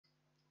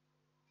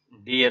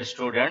Dear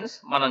students,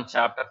 మనం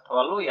chapter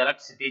 12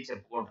 electricity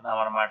చెప్పుకుంటున్నాం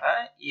అనమాట.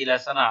 ఈ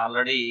లెసన్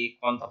ఆల్రెడీ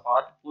కొంత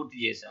పార్ట్ పూర్తి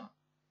చేసాం.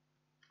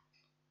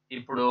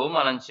 ఇప్పుడు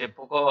మనం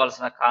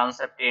చెప్పుకోవాల్సిన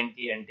కాన్సెప్ట్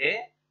ఏంటి అంటే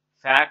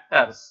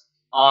factors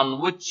on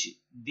which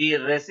the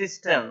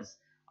resistance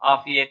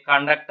of A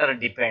conductor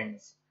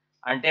depends.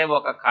 అంటే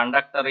ఒక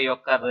కండక్టర్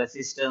యొక్క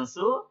రెసిస్టెన్స్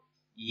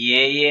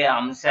ఏ ఏ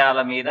అంశాల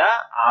మీద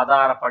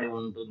ఆధారపడి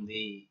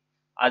ఉంటుంది,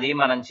 అది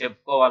మనం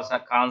చెప్పుకోవాల్సిన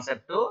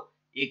కాన్సెప్ట్.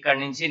 ఇక్కడ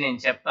నుంచి నేను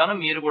చెప్తాను,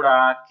 మీరు కూడా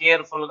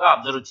కేర్ఫుల్ గా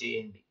అబ్జర్వ్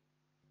చేయండి.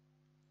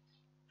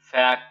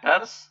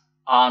 Factors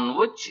on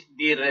which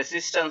the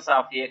resistance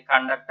of A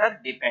conductor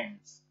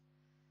depends.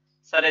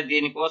 సరే,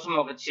 దీనికోసం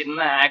ఒక చిన్న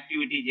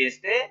యాక్టివిటీ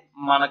చేస్తే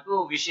మనకు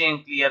విషయం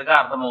క్లియర్ గా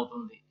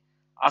అర్థమవుతుంది.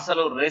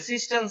 అసలు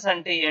రెసిస్టెన్స్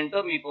అంటే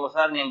ఏంటో మీకు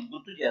ఒకసారి నేను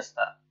గుర్తు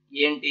చేస్తా.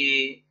 ఏంటి,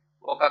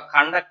 ఒక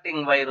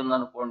కండక్టింగ్ వైర్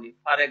ఉందనుకోండి,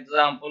 ఫర్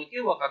ఎగ్జాంపుల్ కి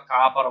ఒక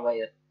కాపర్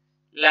వైర్,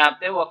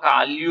 లేకపోతే ఒక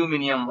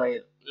అల్యూమినియం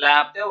వైర్,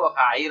 లేకపోతే ఒక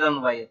ఐరన్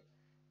వైర్.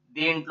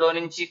 దీంట్లో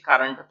నుంచి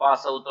కరెంట్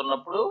పాస్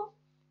అవుతున్నప్పుడు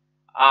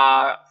ఆ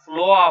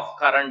ఫ్లో ఆఫ్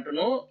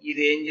కరెంటును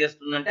ఇది ఏం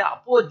చేస్తుందంటే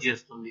అపోజ్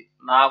చేస్తుంది,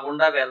 నా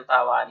గుండా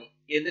వెళ్తావా అని.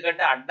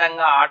 ఎందుకంటే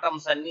అడ్డంగా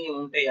ఆటమ్స్ అన్ని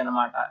ఉంటాయి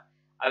అన్నమాట,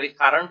 అవి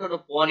కరెంటును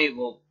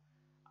పోనివ్వవు.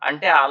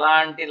 అంటే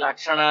అలాంటి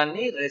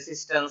లక్షణాన్ని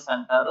రెసిస్టెన్స్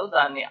అంటారు.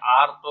 దాన్ని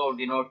ఆర్ తో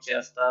డినోట్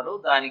చేస్తారు.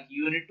 దానికి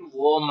యూనిట్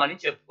ఓం అని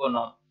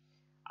చెప్పుకున్నాం.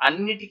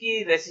 అన్నిటికీ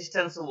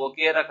రెసిస్టెన్స్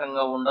ఒకే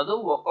రకంగా ఉండదు.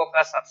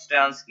 ఒక్కొక్క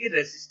సబ్స్టాన్స్ కి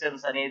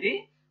రెసిస్టెన్స్ అనేది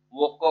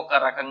ఒక్కొక్క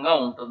రకంగా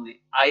ఉంటుంది.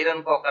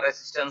 ఐరన్ కు ఒక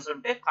రెసిస్టెన్స్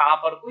ఉంటే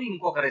కాపర్ కు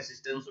ఇంకొక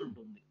రెసిస్టెన్స్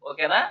ఉంటుంది.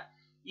 ఓకేనా?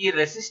 ఈ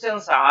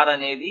రెసిస్టెన్స్ ఆర్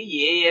అనేది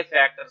ఏ ఏ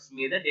ఫ్యాక్టర్స్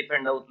మీద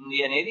డిపెండ్ అవుతుంది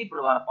అనేది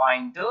ఇప్పుడు మన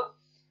పాయింట్.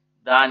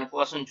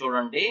 దానికోసం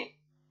చూడండి,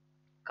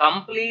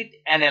 complete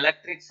an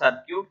electric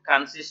circuit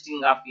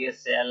consisting of A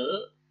cell.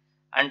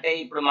 అంటే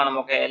ఇప్పుడు మనం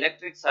ఒక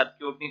ఎలక్ట్రిక్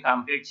సర్క్యూట్ ని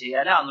కంప్లీట్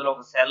చేయాలి, అందులో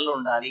ఒక సెల్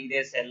ఉండాలి.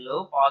 ఇదే cell,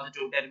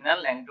 positive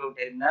terminal, negative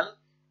terminal,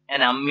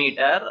 and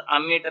ammeter.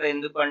 Ammeter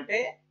ఎందుకంటే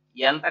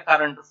ఎంత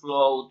కరెంట్ ఫ్లో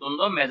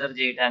అవుతుందో మెజర్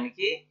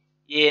చేయడానికి.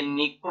 ఏ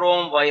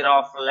nichrome wire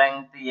of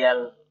length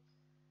L,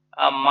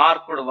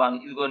 marked 1.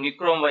 ఇదిగో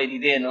నిక్రోమ్ వైర్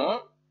ఇదేను,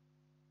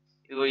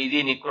 ఇదిగో ఇది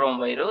నిక్రోమ్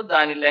వైరు.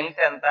 దాని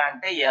లెంగ్త్ ఎంత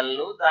అంటే ఎల్,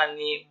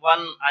 దాన్ని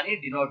 1 అని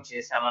డినోట్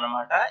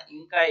చేసామన్నమాట.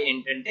 ఇంకా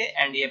ఏంటంటే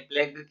అండ్ ఏ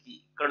ప్లగ్ కి,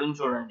 ఇక్కడ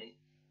చూడండి,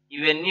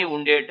 ఇవన్నీ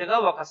ఉండేట్టుగా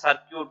ఒక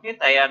సర్క్యూట్ ని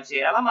తయారు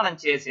చేయాలా, మనం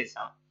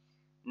చేసేసాం.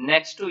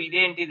 నెక్స్ట్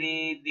ఇదేంటిది,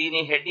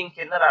 దీని హెడ్డింగ్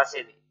కింద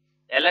రాసేది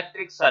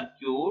electric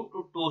circuit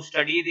to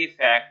study the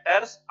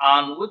factors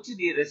on which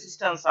the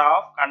resistance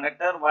of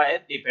conductor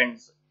wire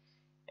depends.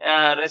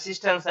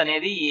 Resistance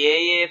అనేది ఏ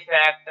ఏ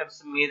ఫ్యాక్టర్స్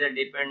మీద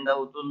డిపెండ్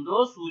అవుతుందో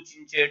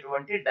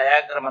సూచించేటువంటి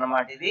డయాగ్రామ్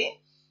అన్నమాట ఇది.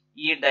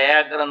 ఈ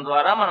డయాగ్రామ్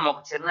ద్వారా మనం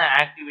ఒక చిన్న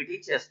యాక్టివిటీ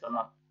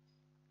చేస్తున్నాం.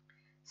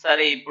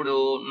 సరే, ఇప్పుడు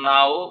నా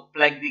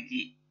ప్లగ్ ది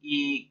కీ, ఈ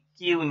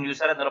కీ ఉంది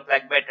చూసారు, అందులో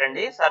ప్లగ్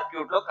పెట్టండి.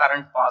 సర్క్యూట్ లో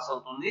కరెంట్ పాస్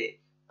అవుతుంది.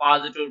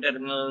 పాజిటివ్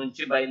టెర్మినల్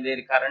నుంచి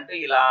బయలుదేరి కరెంట్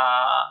ఇలా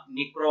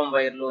నిక్రోమ్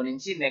వైర్ లో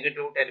నుంచి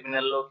నెగటివ్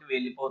టెర్మినల్ లోకి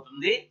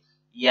వెళ్ళిపోతుంది.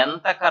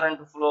 ఎంత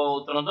కరెంట్ ఫ్లో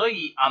అవుతున్నదో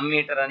ఈ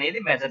అమ్మీటర్ అనేది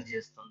మెజర్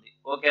చేస్తుంది.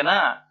 ఓకేనా?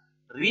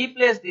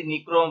 Replace the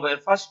nichrome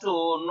wire. First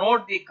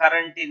note the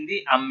current in the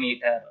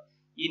ammeter.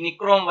 ఈ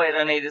నిక్రోమ్ వైర్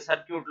అనేది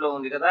సర్క్యూట్ లో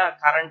ఉంది కదా,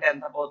 కరెంట్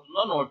ఎంత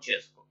పోతుందో నోట్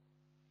చేసుకో.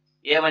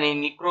 ఏమని,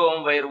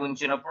 నిక్రోమ్ వైర్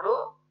ఉంచినప్పుడు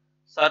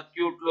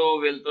సర్క్యూట్ లో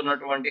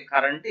వెళ్తున్నటువంటి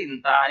కరెంట్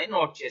ఇంత అని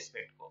నోట్ చేసి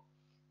పెట్టుకో.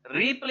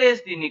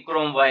 Replace the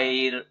nichrome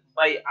wire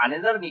by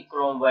another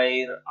nichrome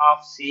wire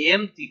of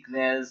same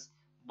thickness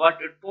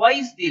but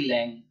twice the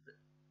length.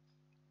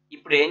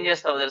 ఇప్పుడు ఏం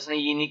చేస్తావు తెలిసిన,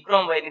 ఈ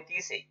నిక్రోమ్ వైర్ ని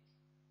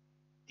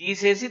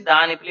తీసేసి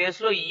దాని ప్లేస్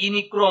లో ఈ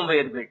నిక్రోమ్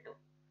వైర్ పెట్టు.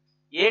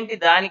 ఏంటి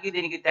దానికి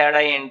దీనికి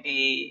తేడా ఏంటి,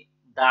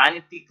 దాని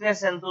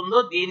థిక్నెస్ ఎంత ఉందో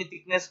దీని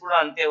థిక్నెస్ కూడా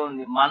అంతే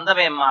ఉంది,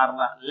 మందమేం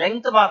మారలా,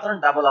 లెంగ్త్ మాత్రం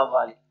డబుల్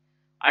అవ్వాలి.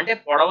 అంటే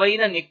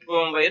పొడవైన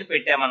నిక్రోమ్ వైర్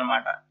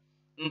పెట్టామన్నమాట.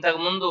 ఇంతకు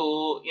ముందు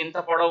ఇంత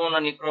పొడవు ఉన్న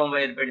నిక్రోమ్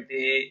వైర్ పెడితే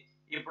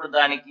ఇప్పుడు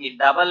దానికి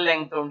డబల్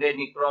లెంగ్త్ ఉండే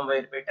నిక్రోమ్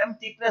వైర్ పెట్టాం,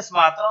 థిక్నెస్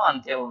మాత్రం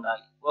అంతే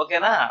ఉండాలి.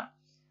 ఓకేనా?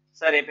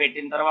 సరే,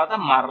 పెట్టిన తర్వాత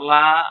మరలా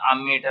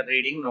అమ్మీటర్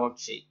రీడింగ్ నోట్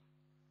చేయి.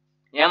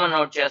 ఏమని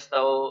నోట్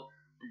చేస్తావు,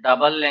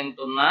 డబల్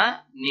లెంగ్త్ ఉన్న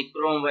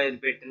నిక్రోమ్ వైర్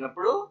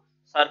పెట్టినప్పుడు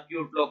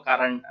సర్క్యూట్ లో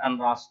కరెంట్ అని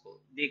రాసుకో.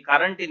 The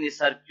current in the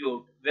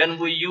circuit when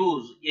we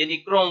use a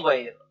nichrome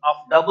wire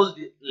of double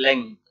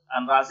length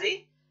అని రాసి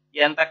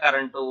ఎంత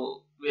కరెంటు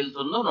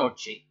వెళ్తుందో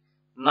నోట్ చేయి.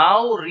 Now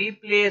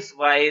replace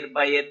wire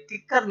by A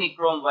thicker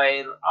nichrome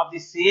wire of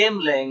the same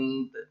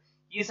length.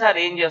 ఈసారి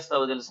ఏం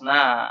చేస్తావు తెలిసిన,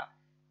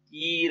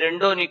 ఈ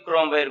రెండో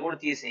నిక్రోమ్ వైర్ కూడా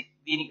తీసేయి.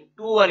 దీనికి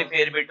 2 అని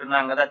పేరు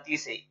పెట్టున్నాం కదా,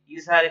 తీసేయి.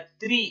 ఈసారి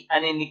 3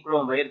 అనే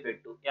నిక్రోమ్ వైర్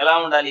పెట్టు. ఎలా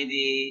ఉండాలి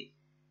ఇది,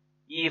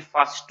 ఈ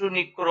ఫస్ట్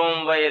నిక్రోమ్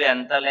వైర్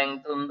ఎంత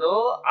లెంగ్త్ ఉందో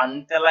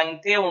అంత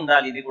లెంగ్తే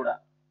ఉండాలి ఇది కూడా,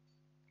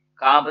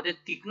 కాకపోతే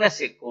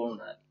థిక్నెస్ ఎక్కువ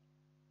ఉండాలి.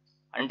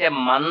 అంటే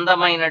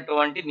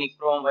మందమైనటువంటి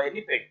నిక్రోమ్ వైర్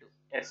ని పెట్టు,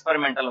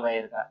 ఎక్స్పెరిమెంటల్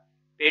వైర్ గా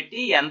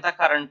పెట్టి ఎంత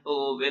కరెంటు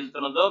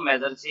వెళ్తున్నదో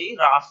మెజర్ చేయి,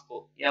 రాసుకో.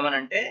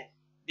 ఏమనంటే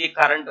the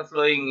current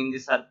flowing in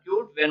the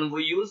circuit when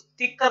we use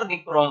thicker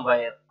nichrome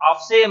wire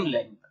of same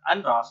length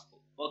అని రాసుకో.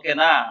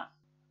 ఓకేనా?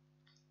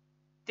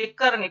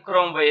 థిక్కర్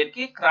నిక్రోమ్ వైర్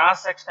కి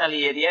క్రాస్ సెక్షనల్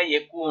ఏరియా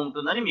ఎక్కువ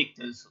ఉంటుందని మీకు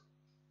తెలుసు.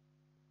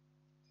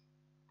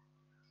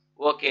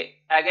 Okay,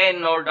 again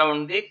note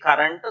down the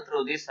current through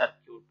the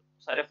circuit.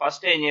 సరే,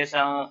 ఫస్ట్ ఏం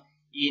చేసాం,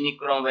 ఈ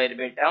నిక్రోమ్ వైర్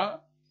పెట్టాం,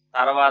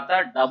 తర్వాత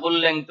డబుల్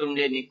లెంగ్త్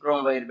ఉండే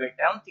నిక్రోమ్ వైర్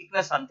పెట్టాం,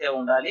 థిక్నెస్ అంతే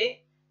ఉండాలి.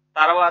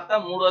 తర్వాత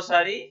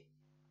మూడోసారి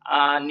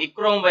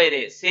నిక్రోమ్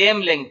వైరే సేమ్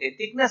లెంగ్త్,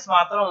 థిక్నెస్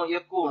మాత్రం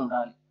ఎక్కువ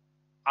ఉండాలి,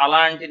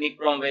 అలాంటి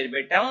నిక్రోమ్ వైర్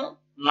పెట్టాం.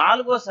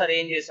 నాలుగోసారి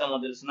ఏం చేసామో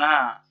తెలిసిన,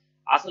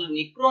 అసలు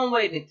నిక్రోమ్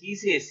వైర్ ని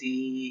తీసేసి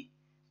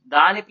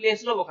దాని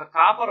ప్లేస్ లో ఒక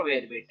కాపర్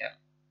వైర్ పెట్టాం.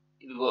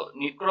 ఇదిగో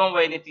నిక్రోమ్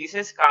వైర్ ని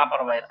తీసేసి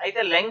కాపర్ వైర్.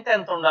 అయితే లెంగ్త్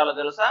ఎంత ఉండాలో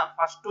తెలుసా,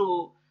 ఫస్ట్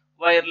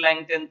వైర్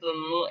లెంగ్త్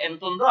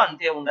ఎంత ఉందో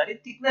అంతే ఉండాలి.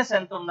 థిక్నెస్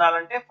ఎంత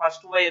ఉండాలంటే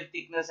ఫస్ట్ వైర్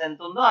థిక్నెస్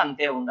ఎంత ఉందో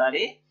అంతే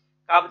ఉండాలి.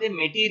 కాకపోతే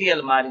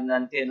మెటీరియల్ మారింది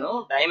అంతేను,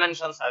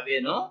 డైమెన్షన్స్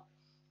అవేను,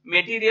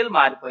 మెటీరియల్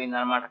మారిపోయింది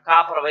అనమాట,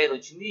 కాపర్ వైర్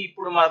వచ్చింది.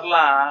 ఇప్పుడు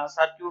మరలా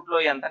సర్క్యూట్ లో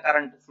ఎంత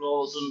కరెంట్ ఫ్లో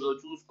అవుతుందో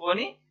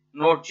చూసుకొని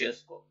నోట్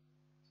చేసుకో.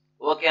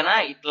 ఓకేనా,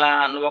 ఇట్లా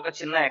నువ్వు ఒక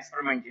చిన్న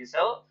ఎక్స్పెరిమెంట్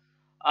చేసావు.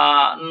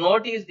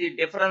 Notice the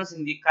difference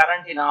in the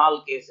current in all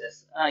cases.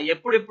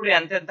 ఎప్పుడెప్పుడు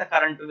ఎంతెంత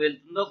కరెంట్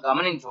వెళ్తుందో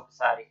గమనించు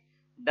ఒకసారి.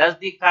 Does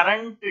the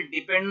current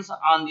depends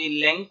on the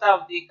length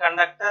of the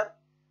conductor?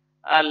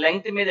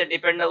 Length మీద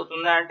డిపెండ్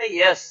అవుతుందా అంటే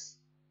ఎస్.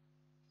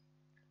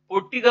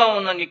 పొట్టిగా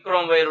ఉన్న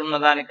నిక్రోమ్ వైర్ ఉన్న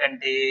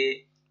దానికంటే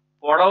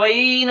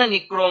పొడవైన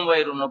నిక్రోమ్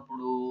వైర్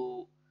ఉన్నప్పుడు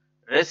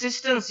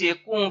రెసిస్టెన్స్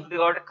ఎక్కువ ఉంటుంది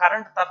కాబట్టి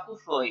కరెంట్ తక్కువ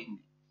ఫ్లో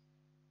అయింది.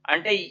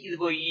 అంటే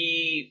ఇదిగో ఈ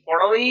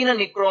పొడవైన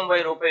నిక్రోమ్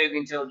వైర్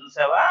ఉపయోగించావు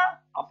చూసావా,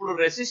 అప్పుడు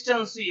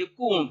రెసిస్టెన్స్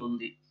ఎక్కువ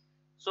ఉంటుంది,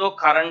 సో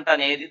కరెంట్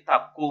అనేది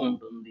తక్కువ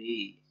ఉంటుంది.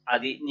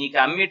 అది నీకు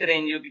అమ్మీటర్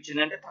ఏం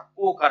చూపించింది అంటే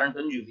తక్కువ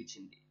కరెంటుని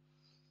చూపించింది.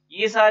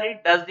 ఈసారి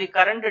does the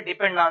current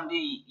depend on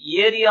the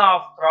area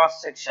of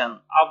cross section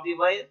of the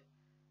wire?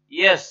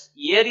 Yes,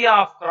 area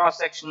of cross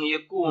section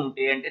ఎక్కువ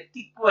ఉంటే అంటే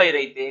థిక్ వైర్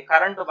అయితే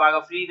కరెంటు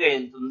బాగా ఫ్రీగా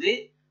వెళ్తుంది,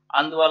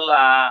 అందువల్ల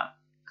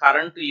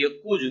కరెంటు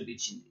ఎక్కువ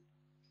చూపించింది.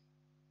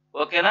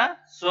 ఓకేనా,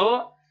 సో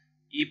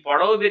ఈ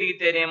పొడవు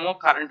పెరిగితేనేమో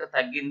కరెంటు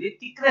తగ్గింది,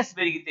 థిక్నెస్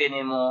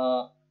పెరిగితేనేమో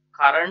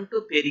కరెంటు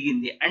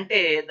పెరిగింది. అంటే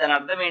దాని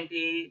అర్థం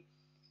ఏంటి,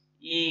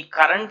 ఈ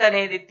కరెంట్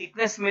అనేది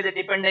థిక్నెస్ మీద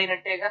డిపెండ్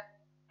అయినట్టేగా,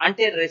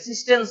 అంటే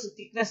రెసిస్టెన్స్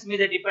థిక్నెస్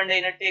మీద డిపెండ్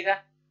అయినట్టేగా.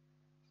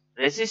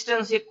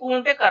 రెసిస్టెన్స్ ఎక్కువ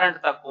ఉంటే కరెంట్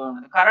తక్కువ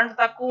ఉంటుంది, కరెంట్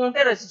తక్కువ ఉంటే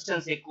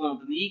రెసిస్టెన్స్ ఎక్కువ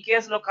ఉంటుంది. ఈ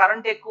కేసులో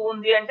కరెంట్ ఎక్కువ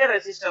ఉంది అంటే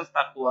రెసిస్టెన్స్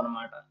తక్కువ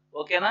అనమాట.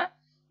 ఓకేనా,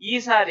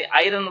 ఈసారి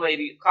iron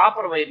wire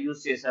copper wire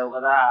use చేసావు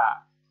కదా,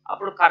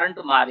 అప్పుడు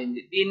కరెంటు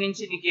మారింది. దీని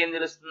నుంచి నీకేం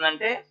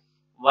తెలుస్తుందంటే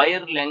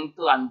వైర్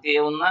లెంగ్త్ అంతే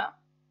ఉన్నా,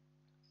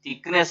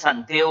 థిక్నెస్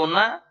అంతే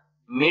ఉన్నా,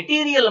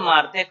 మెటీరియల్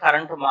మారితే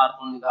కరెంటు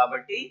మారుతుంది.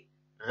 కాబట్టి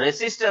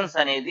రెసిస్టెన్స్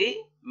అనేది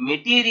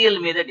మెటీరియల్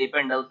మీద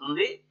డిపెండ్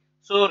అవుతుంది.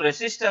 సో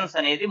రెసిస్టెన్స్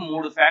అనేది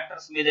మూడు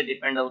ఫ్యాక్టర్స్ మీద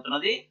డిపెండ్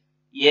అవుతున్నది.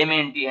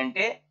 ఏమేంటి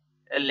అంటే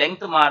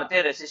లెంగ్త్ మారితే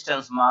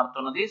రెసిస్టెన్స్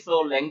మారుతున్నది, సో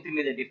లెంగ్త్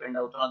మీద డిపెండ్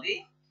అవుతున్నది.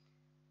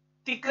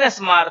 థిక్నెస్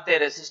మారితే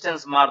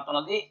రెసిస్టెన్స్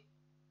మారుతున్నది,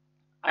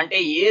 అంటే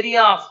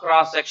ఏరియా ఆఫ్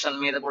క్రాస్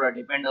సెక్షన్ మీద కూడా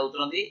డిపెండ్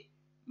అవుతున్నది.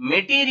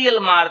 మెటీరియల్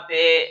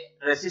మారితే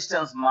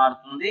రెసిస్టెన్స్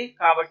మారుతుంది,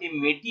 కాబట్టి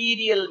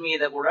మెటీరియల్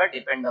మీద కూడా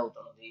డిపెండ్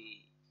అవుతున్నది.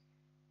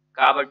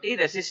 కాబట్టి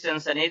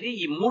రెసిస్టెన్స్ అనేది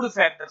ఈ మూడు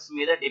ఫ్యాక్టర్స్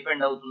మీద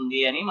డిపెండ్ అవుతుంది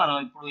అని మనం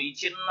ఇప్పుడు ఈ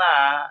చిన్న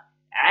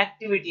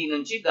యాక్టివిటీ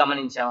నుంచి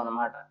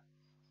గమనించామన్నమాట.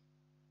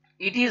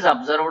 It is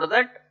observed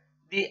that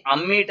the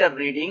ammeter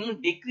reading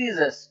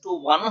decreases to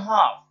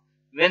 1/2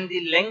 when the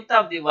length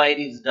of the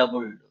wire is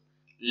doubled.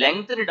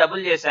 Length ని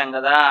డబుల్ చేశాం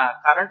కదా,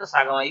 కరెంటు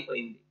సగం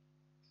అయిపోయింది.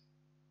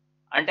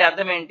 అంటే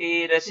అర్థం ఏంటి,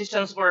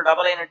 రెసిస్టెన్స్ కూడా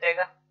డబుల్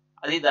అయినట్టేగా,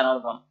 అది దాని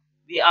అర్థం.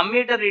 The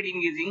ammeter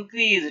reading is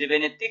increased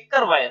when a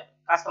thicker wire.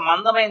 కాస్త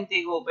మందమైన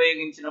తీగ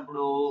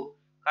ఉపయోగించినప్పుడు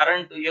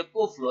కరెంటు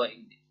ఎక్కువ ఫ్లో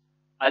అయింది,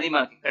 అది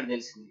మనకి ఇక్కడ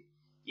తెలిసింది.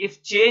 If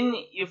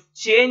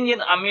change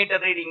in ammeter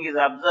reading is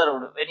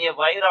observed when a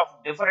wire of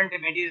different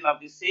material of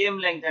the same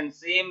length and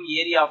same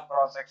area of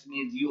cross section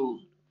is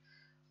used.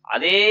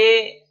 అదే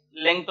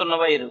లెంగ్త్ ఉన్న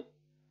వైరు,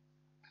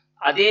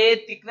 అదే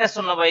థిక్నెస్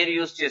ఉన్న వైర్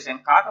యూజ్ చేసాం,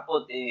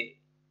 కాకపోతే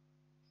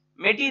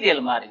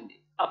మెటీరియల్ మారింది,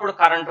 అప్పుడు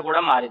current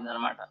కూడా మారింది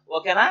అనమాట.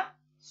 ఓకేనా,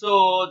 సో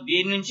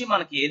దీని నుంచి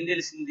మనకి ఏం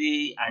తెలిసింది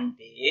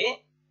అంటే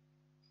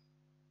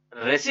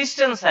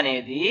రెసిస్టెన్స్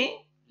అనేది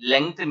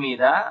లెంగ్త్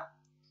మీద,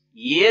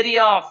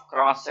 ఏరియా ఆఫ్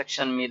క్రాస్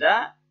సెక్షన్ మీద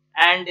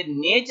and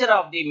nature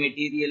of the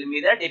material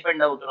మీద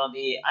డిపెండ్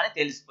అవుతున్నది అని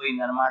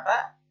తెలిసిపోయింది అనమాట.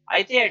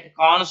 అయితే అట్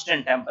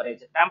కాన్స్టెంట్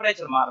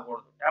టెంపరేచర్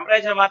మారకూడదు,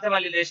 టెంపరేచర్ మారితే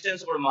మళ్ళీ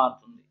రెసిస్టెన్స్ కూడా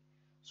మారుతుంది,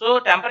 సో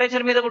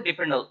టెంపరేచర్ మీద కూడా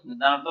డిపెండ్ అవుతుంది,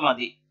 దాని అర్థం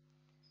అది.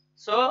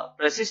 సో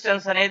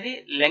రెసిస్టెన్స్ అనేది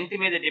లెంగ్త్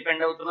మీద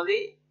డిపెండ్ అవుతున్నది,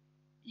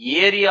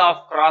 ఏరియా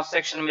ఆఫ్ క్రాస్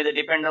సెక్షన్ మీద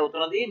డిపెండ్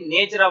అవుతున్నది,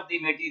 నేచర్ ఆఫ్ ది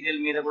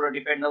మెటీరియల్ మీద కూడా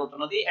డిపెండ్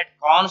అవుతున్నది అట్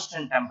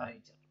కాన్స్టెంట్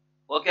టెంపరేచర్.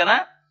 ఓకేనా,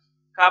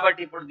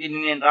 కాబట్టి ఇప్పుడు దీన్ని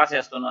నేను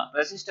రాసేస్తున్నా.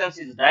 Resistance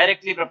is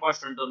directly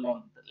proportional to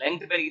length.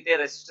 Length పెరిగితే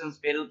రెసిస్టెన్స్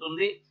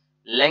పెరుగుతుంది,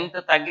 లెంగ్త్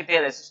తగ్గితే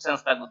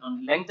రెసిస్టెన్స్ తగ్గుతుంది.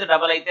 లెంగ్త్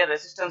డబల్ అయితే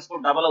రెసిస్టెన్స్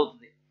కూడా డబల్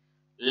అవుతుంది,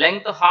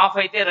 లెంగ్త్ హాఫ్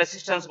అయితే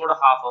రెసిస్టెన్స్ కూడా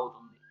హాఫ్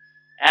అవుతుంది.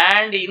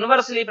 And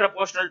inversely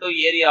proportional to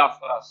area of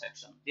cross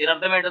section. దీని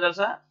అర్థం ఏంటో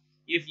తెలుసా,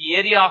 if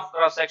area of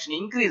cross section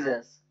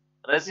increases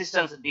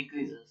resistance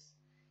decreases.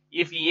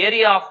 If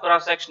area of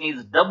cross section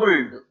is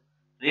doubled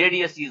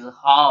radius is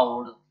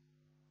హాఫ్డ్.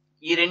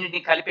 ఈ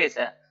రెండింటిని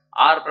కలిపేసా,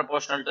 R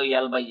proportional to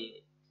L by A.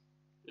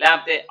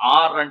 లేకపోతే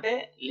are అంటే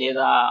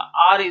లేదా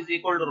are is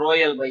equal to rho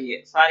L by A.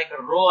 Sir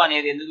ఇక్కడ రో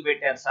అనేది ఎందుకు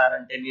పెట్టారు సార్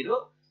అంటే మీరు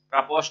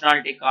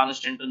ప్రపోర్షనాలిటీ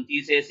కాన్స్టెంట్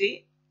తీసేసి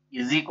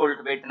ఈజ్ ఈక్వల్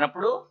టు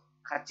పెట్టినప్పుడు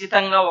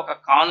ఖచ్చితంగా ఒక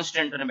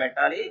కాన్స్టెంట్ ని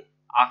పెట్టాలి.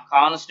 ఆ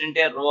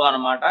కాన్స్టెంటే రో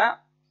అనమాట.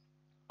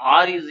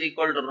 Are is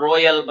equal to rho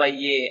L by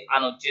ఏ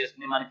అని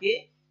వచ్చేసింది మనకి.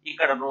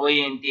 ఇక్కడ రో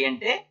ఏంటి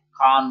అంటే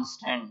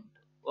కాన్స్టెంట్.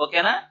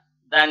 ఓకేనా?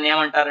 దాన్ని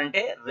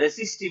ఏమంటారంటే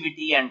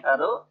రెసిస్టివిటీ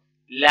అంటారు,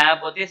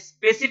 లేకపోతే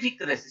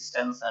స్పెసిఫిక్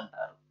రెసిస్టెన్స్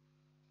అంటారు.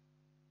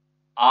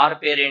 ఆర్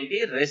పేరేంటి?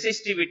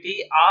 Resistivity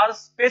are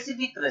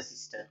specific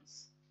resistance.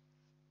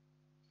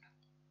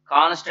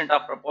 Constant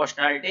of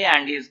proportionality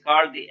and is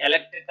called the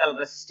electrical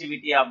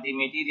resistivity of the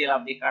material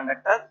of the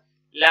conductor,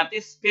 లేకపోతే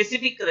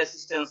స్పెసిఫిక్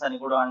రెసిస్టెన్స్ అని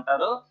కూడా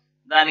అంటారు.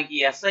 దానికి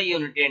ఎస్ఐ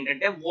యూనిట్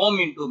ఏంటంటే ఓమ్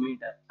ఇంటూ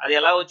మీటర్. అది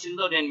ఎలా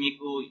వచ్చిందో నేను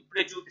మీకు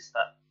ఇప్పుడే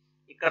చూపిస్తాను.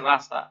 ఇక్కడ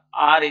రాస్తా.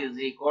 Are is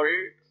equal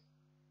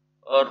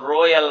rho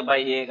L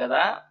by ఏ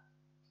కదా.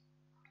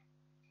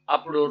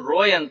 అప్పుడు రో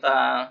ఎంత?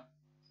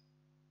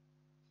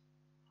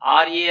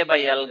 ఆర్ఏ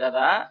బై ఎల్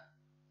కదా.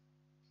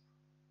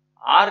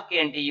 ఆర్కి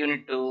ఏంటి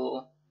యూనిట్?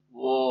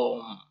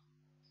 ఓమ్.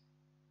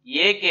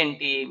 ఏకి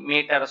ఏంటి?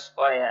 Metre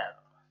square.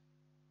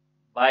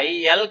 బై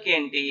ఎల్కి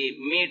ఏంటి?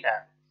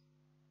 మీటర్.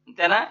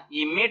 అంతేనా? ఈ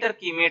మీటర్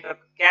కి మీటర్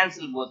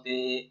క్యాన్సిల్ పోతే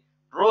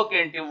రోకి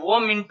ఏంటి?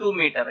 Ohm into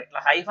metre. ఇట్లా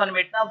హైఫన్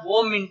పెట్టినా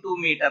ఓమ్ ఇంటూ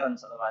మీటర్ అని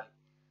చదవాలి.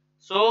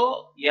 సో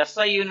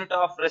ఎస్ఐ యూనిట్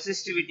ఆఫ్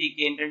రెసిస్టివిటీకి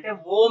ఏంటంటే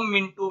ఓమ్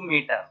ఇంటూ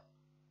మీటర్.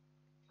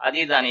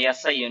 అది దాని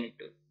SI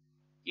unit.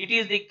 It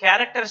is the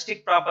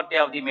characteristic property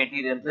of the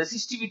material.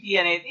 Resistivity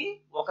అనేది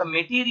ఒక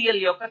మెటీరియల్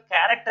యొక్క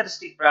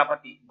క్యారెక్టరిస్టిక్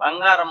ప్రాపర్టీ.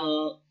 బంగారము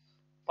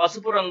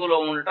పసుపు రంగులో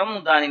ఉండటం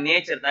దాని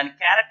నేచర్, దాని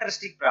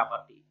క్యారెక్టరిస్టిక్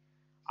ప్రాపర్టీ.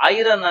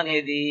 ఐరన్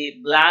అనేది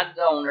బ్లాక్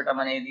గా ఉండటం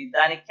అనేది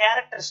దాని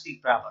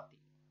క్యారెక్టరిస్టిక్ ప్రాపర్టీ.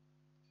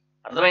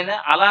 అర్థమైందా?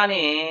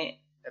 అలానే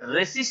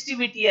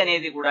రెసిస్టివిటీ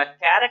అనేది కూడా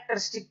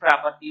క్యారెక్టరిస్టిక్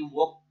ప్రాపర్టీ.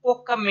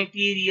 ఒక్కొక్క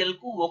మెటీరియల్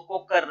కు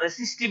ఒక్కొక్క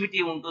రెసిస్టివిటీ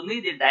ఉంటుంది.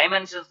 ఇది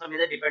డైమెన్షన్స్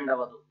మీద డిపెండ్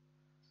అవ్వదు,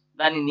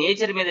 దాని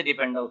నేచర్ మీద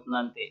డిపెండ్ అవుతుంది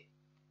అంతే.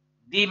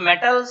 The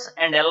metals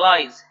and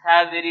alloys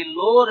have very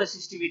low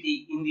resistivity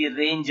in the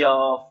range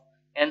of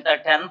ఎంత?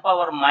 10⁻⁸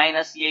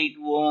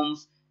 ohms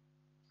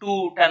టు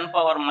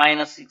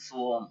 10⁻�6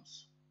 ohms.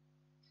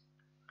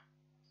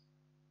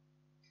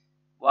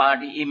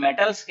 వాటి ఈ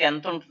మెటల్స్ కి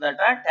ఎంత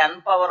ఉంటుందట? 10⁻⁸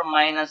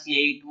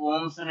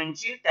 ohms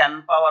నుంచి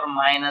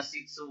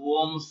 10⁻�6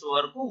 ohms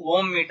వరకు,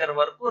 ఓమ్ మీటర్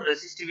వరకు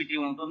రెసిస్టివిటీ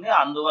ఉంటుంది.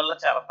 అందువల్ల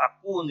చాలా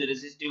తక్కువ ఉంది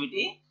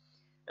రెసిస్టివిటీ.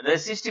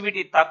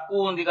 రెసిస్టివిటీ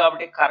తక్కువ ఉంది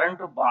కాబట్టి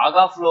కరెంటు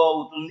బాగా ఫ్లో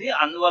అవుతుంది.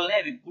 అందువల్లనే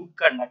అవి గుడ్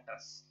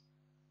కండక్టర్స్.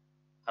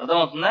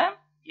 అర్థమవుతుందా?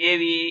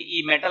 ఏవి? ఈ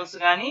మెటల్స్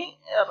కానీ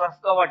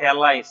రఫ్ గా వాటి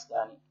alloys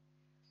కానీ.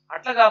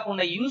 అట్లా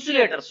కాకుండా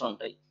ఇన్సులేటర్స్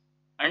ఉంటాయి,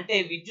 అంటే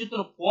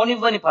విద్యుత్తును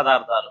పోనివ్వని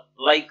పదార్థాలు,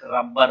 like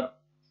rubber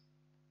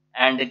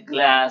and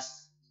glass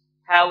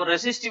have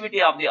resistivity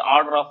of the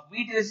order of.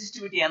 వీటి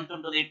రెసిస్టివిటీ ఎంత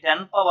ఉంటుంది?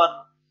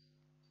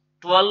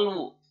 10⁻12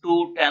 టు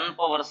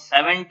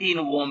 10⁻17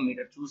 ఓమ్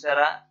మీటర్.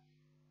 చూసారా?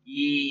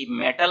 ఈ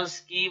మెటల్స్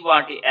కి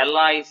వాటి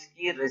alloys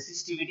కి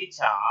రెసిస్టివిటీ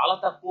చాలా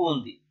తక్కువ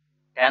ఉంది.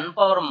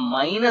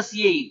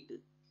 10⁻−8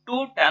 టు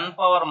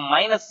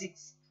 10⁻−6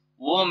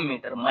 ఓమ్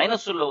మీటర్.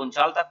 మైనస్లో ఉంది,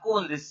 చాలా తక్కువ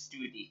ఉంది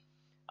రెసిస్టివిటీ.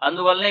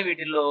 అందువల్లనే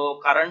వీటిలో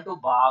కరెంటు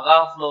బాగా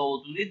ఫ్లో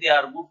అవుతుంది. They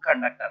are good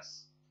conductors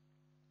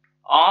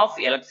of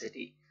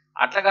electricity.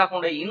 అట్లా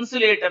కాకుండా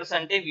ఇన్సులేటర్స్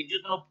అంటే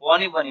విద్యుత్తును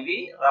పోనివ్వనివి,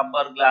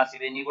 రబ్బర్, గ్లాస్,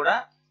 ఇవన్నీ కూడా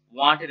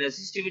వాటి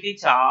రెసిస్టివిటీ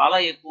చాలా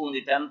ఎక్కువ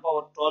ఉంది.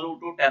 10⁻12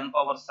 to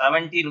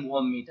 10⁻17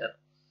 ohm meter.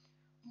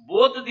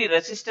 Both the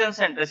resistance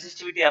and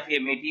resistivity of a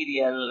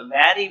material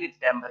vary with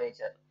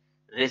temperature.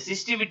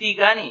 Resistivity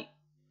గాని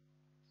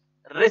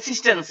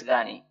రెసిస్టెన్స్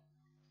గాని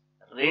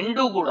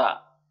రెండు కూడా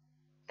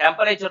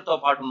టెంపరేచర్ తో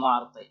పాటు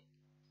మారుతాయి.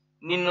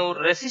 నిన్ను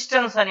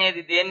రెసిస్టెన్స్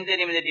అనేది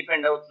దేని మీద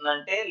డిపెండ్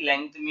అవుతుందంటే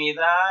లెంగ్త్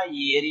మీద,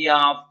 ఏరియా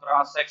ఆఫ్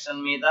క్రాస్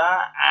సెక్షన్ మీద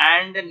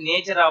and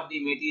nature of the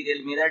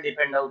material మీద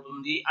డిపెండ్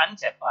అవుతుంది అని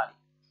చెప్పాలి.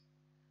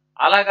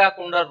 అలా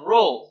కాకుండా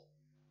రో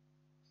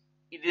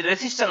ఇది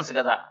రెసిస్టెన్స్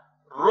కదా,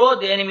 రో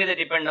దేని మీద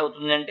డిపెండ్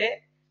అవుతుంది అంటే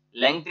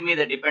లెంగ్త్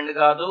మీద డిపెండ్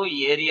కాదు,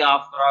 ఏరియా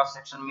ఆఫ్ క్రాస్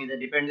సెక్షన్ మీద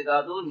డిపెండ్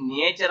కాదు,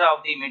 నేచర్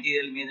ఆఫ్ ది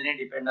మెటీరియల్ మీదనే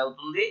డిపెండ్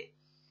అవుతుంది.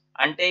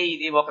 అంటే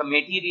ఇది ఒక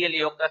మెటీరియల్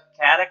యొక్క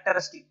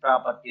క్యారెక్టరిస్టిక్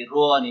ప్రాపర్టీ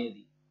రో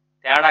అనేది.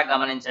 తేడా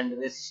గమనించండి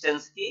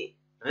రెసిస్టెన్స్ కి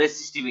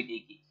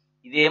రెసిస్టివిటీకి.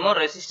 ఇదేమో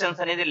రెసిస్టెన్స్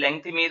అనేది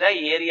లెంగ్త్ మీద,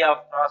 ఏరియా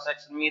ఆఫ్ క్రాస్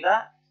సెక్షన్ మీద,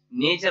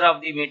 నేచర్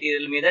ఆఫ్ ది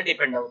మెటీరియల్ మీద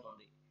డిపెండ్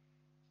అవుతుంది.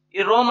 ఈ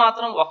రో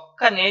మాత్రం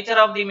ఒక్క నేచర్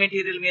ఆఫ్ ది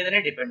మెటీరియల్ మీదనే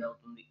డిపెండ్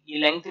అవుతుంది. ఈ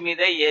లెంగ్త్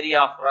మీద, ఏరియా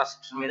ఆఫ్ క్రాస్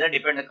సెక్షన్ మీద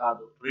డిపెండ్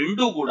కాదు.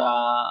 రెండు కూడా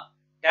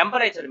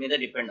టెంపరేచర్ మీద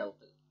డిపెండ్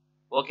అవుతుంది.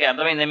 ఓకే,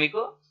 అర్థమైందా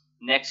మీకు?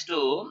 నెక్స్ట్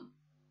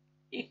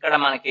ఇక్కడ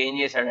మనకి ఏం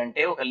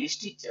చేశాడంటే ఒక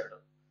లిస్ట్ ఇచ్చాడు,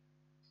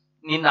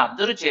 నిన్ను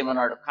అబ్జర్వ్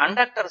చేయమన్నాడు.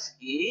 కండక్టర్స్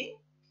కి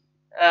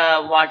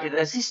వాటి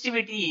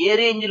రెసిస్టివిటీ ఏ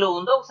రేంజ్ లో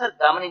ఉందో ఒకసారి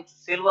గమనించు.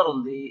 సిల్వర్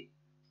ఉంది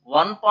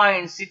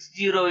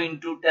 1.60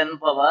 into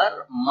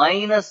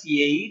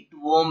 10⁻−8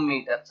 ఓమ్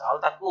మీటర్, చాలా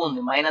తక్కువ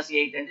ఉంది.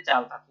 -8 అంటే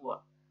చాలా తక్కువ.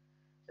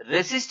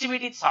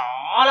 రెసిస్టివిటీ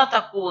చాలా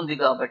తక్కువ ఉంది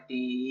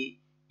కాబట్టి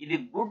ఇది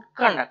గుడ్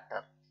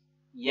కండక్టర్.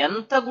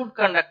 ఎంత గుడ్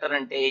కండక్టర్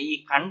అంటే ఈ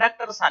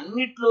కండక్టర్స్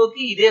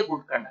అన్నిట్లోకి ఇదే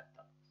గుడ్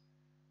కండక్టర్.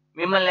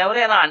 మిమ్మల్ని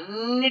ఎవరైనా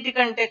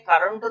అన్నిటికంటే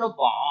కరెంటును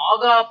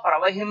బాగా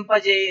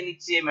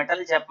ప్రవహింపజేయనిచ్చే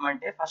మెటల్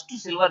చెప్పమంటే ఫస్ట్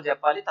సిల్వర్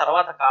చెప్పాలి,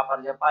 తర్వాత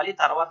కాపర్ చెప్పాలి,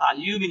 తర్వాత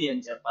అల్యూమినియం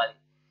చెప్పాలి.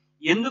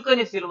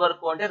 ఎందుకని సిల్వర్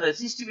కు అంటే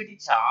రెసిస్టివిటీ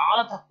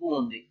చాలా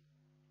తక్కువ ఉంది.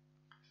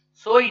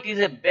 So it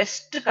is a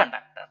best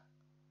conductor.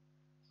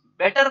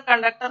 Better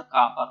conductor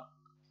copper.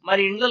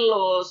 మరి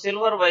ఇండ్లలో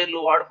సిల్వర్ వైర్లు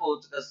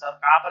వాడుకోవచ్చు కదా సార్,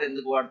 కాపర్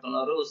ఎందుకు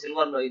వాడుతున్నారు?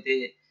 సిల్వర్ లో అయితే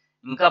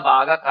ఇంకా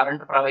బాగా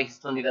కరెంట్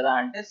ప్రవహిస్తుంది కదా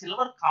అంటే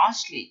సిల్వర్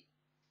కాస్ట్లీ,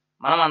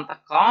 మనం అంత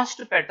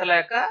కాస్ట్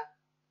పెట్టలేక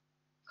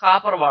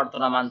కాపర్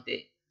వాడుతున్నాం అంతే.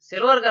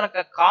 సిల్వర్ కనుక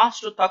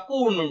కాస్ట్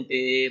తక్కువ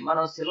ఉండుంటే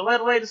మనం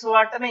సిల్వర్ వైర్స్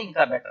వాడటమే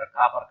ఇంకా బెటర్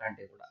కాపర్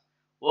కంటే కూడా.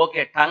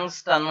 ఓకే,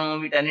 టంగ్స్టన్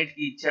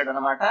వీటన్నిటికీ ఇచ్చాడు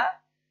అనమాట.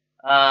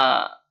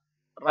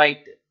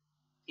 రైట్,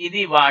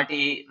 ఇది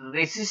వాటి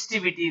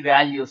రెసిస్టివిటీ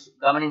వాల్యూస్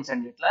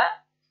గమనించండి. ఇట్లా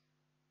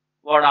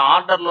వాడు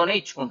ఆర్డర్ లోనే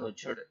ఇచ్చుకుంటూ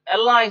వచ్చాడు.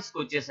 ఎల్లాయిస్ కి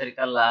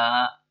వచ్చేసరికల్లా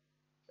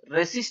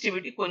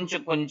రెసిస్టివిటీ కొంచెం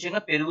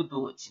కొంచెంగా పెరుగుతూ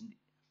వచ్చింది.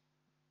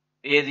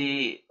 ఏది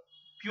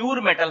ప్యూర్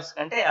మెటల్స్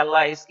కంటే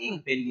ఎల్లాయిస్ కి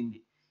ఇంక పెరిగింది.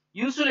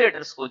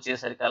 ఇన్సులేటర్స్ కి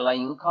వచ్చేసరికల్లా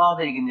ఇంకా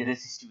పెరిగింది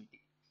రెసిస్టివిటీ.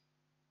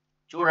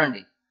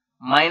 చూడండి,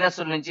 మైనస్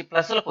నుంచి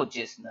ప్లస్లకు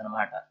వచ్చేసింది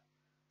అనమాట.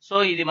 సో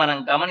ఇది మనం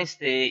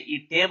గమనిస్తే, ఈ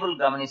టేబుల్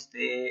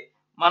గమనిస్తే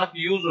మనకు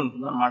యూజ్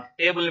ఉంటుంది అనమాట.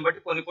 టేబుల్ ని బట్టి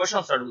కొన్ని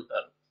క్వశ్చన్స్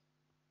అడుగుతారు.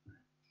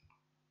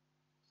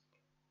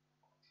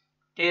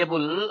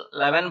 Table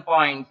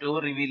 11.2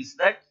 reveals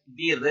that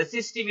the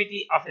resistivity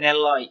of an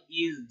alloy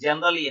is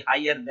generally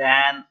higher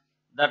than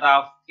that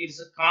of its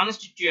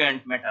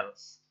constituent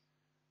metals.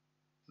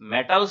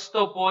 Metals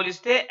తో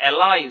పోలిస్తే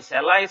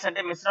ఎలాయిస్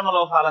అంటే మిశ్రమ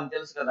లోహాలు అని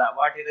తెలుసు కదా,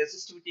 వాటి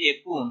రెసిస్టివిటీ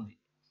ఎక్కువ ఉంది.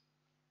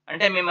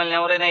 అంటే మిమ్మల్ని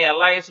ఎవరైనా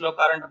ఎలాయిస్ లో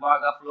కరెంట్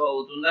బాగా ఫ్లో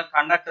అవుతుందా,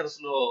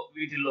 కండక్టర్స్ లో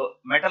వీటిలో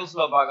మెటల్స్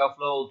లో బాగా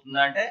ఫ్లో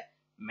అవుతుందా అంటే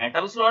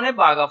మెటల్స్ లోనే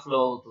బాగా ఫ్లో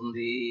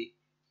అవుతుంది.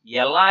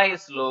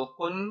 ఎలాయిస్ లో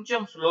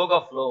కొంచెం స్లోగా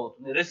ఫ్లో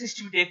అవుతుంది,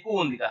 రెసిస్టివిటీ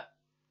ఎక్కువ ఉందిగా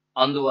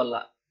అందువల్ల.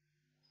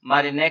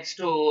 మరి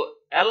next,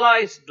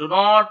 alloys do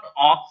not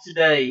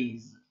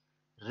oxidise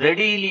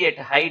readily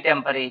at high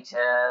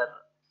temperature.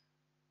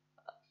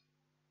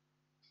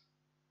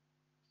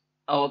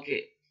 Okay,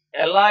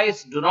 alloys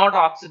do not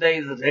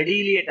oxidize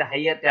readily at a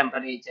higher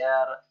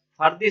temperature.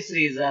 For this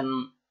reason,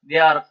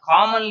 they are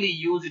commonly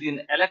used in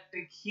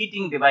electric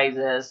heating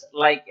devices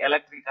like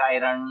electric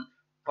iron,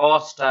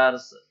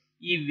 toasters.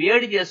 ఈ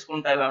వేడి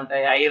చేసుకుంటావి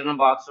ఉంటాయి iron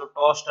box,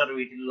 toaster,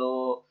 వీటిల్లో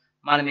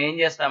మనం ఏం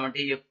చేస్తామంటే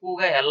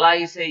ఎక్కువగా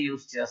ఎల్లాయిసే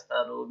use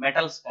చేస్తారు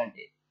metals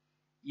కంటే.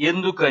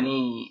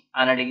 ఎందుకని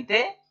అని అడిగితే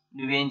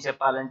నువ్వేం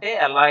చెప్పాలంటే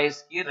ఎల్లాయిస్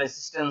కి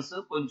రెసిస్టెన్స్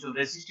కొంచెం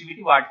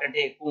రెసిస్టివిటీ వాటికంటే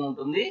ఎక్కువ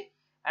ఉంటుంది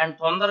అండ్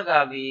తొందరగా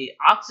అవి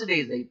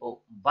ఆక్సిడైజ్ అయిపోవు,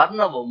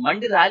 బర్న్ అవ్వవు,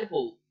 మండి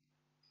రాలిపోవు.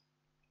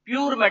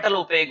 ప్యూర్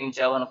మెటల్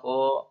ఉపయోగించావనుకో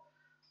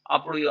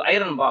అప్పుడు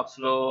ఐరన్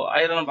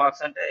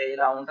బాక్స్ అంటే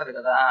ఇలా ఉంటది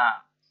కదా,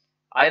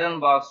 ఐరన్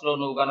బాక్స్ లో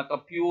నువ్వు కనుక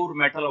ప్యూర్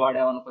మెటల్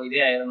వాడావనుకో,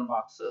 ఇదే ఐరన్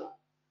బాక్స్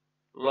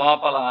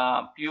లోపల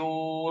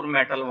ప్యూర్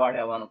మెటల్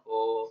వాడావనుకో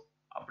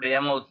అప్పుడు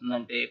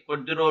ఏమవుతుందంటే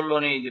కొద్ది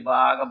రోజుల్లోనే ఇది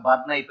బాగా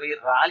బర్న్ అయిపోయి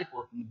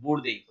రాలిపోతుంది,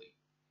 బూడిదైపోయి.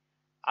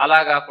 అలా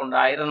కాకుండా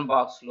ఐరన్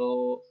బాక్స్ లో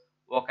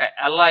ఒక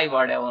ఎల్లాయ్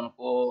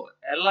వాడావనుకో,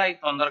 ఎల్లాయ్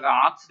తొందరగా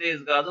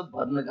ఆక్సిడైజ్ కాదు,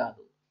 బర్న్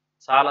కాదు,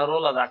 చాలా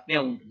రోజులు అది అట్నే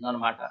ఉంటుంది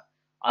అనమాట.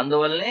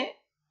 అందువల్లనే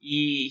ఈ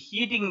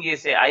హీటింగ్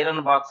చేసే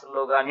ఐరన్ బాక్స్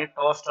లో కానీ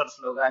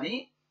టోస్టర్స్ లో కానీ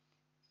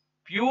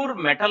ప్యూర్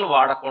మెటల్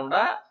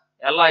వాడకుండా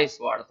ఎల్లాయిస్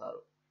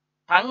వాడతారు.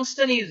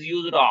 Tungsten is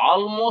used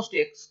almost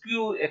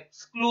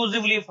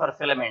exclusively for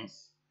filaments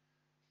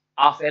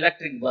of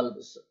electric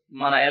bulbs.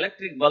 మన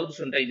ఎలక్ట్రిక్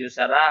బల్బ్స్ ఉంటాయి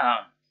చూసారా,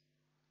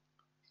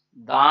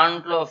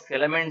 దాంట్లో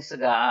ఫిలమెంట్స్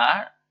గా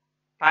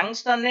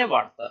టంగ్స్టన్నే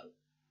వాడతారు.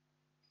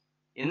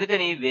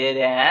 ఎందుకని?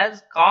 Whereas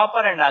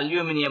copper and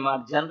aluminium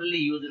are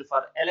generally used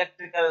for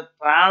electrical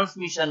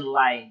transmission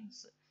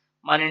lines.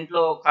 మన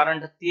ఇంట్లో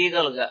కరెంట్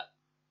తీగలుగా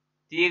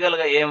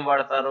ఏం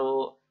వాడతారు?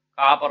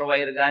 కాపర్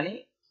వైర్ కానీ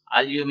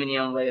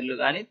అల్యూమినియం వైర్లు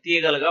కానీ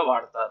తీగలుగా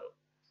వాడతారు.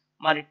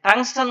 మరి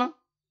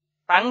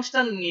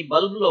టంగ్స్టన్ ని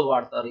బల్బ్ లో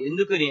వాడతారు.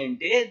 ఎందుకని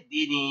అంటే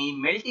దీని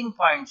మెల్టింగ్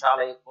పాయింట్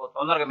చాలా ఎక్కువ,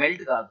 తొందరగా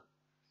మెల్ట్ కాదు.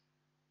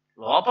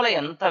 లోపల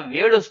ఎంత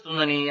వేడి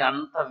వస్తుందని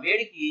అంత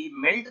వేడికి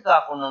మెల్ట్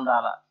కాకుండా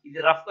ఉండాల. ఇది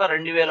రఫ్ గా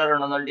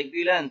 2200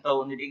 డిగ్రీల ఎంత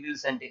ఉంది, డిగ్రీల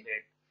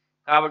సెంటీగ్రేడ్,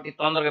 కాబట్టి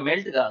తొందరగా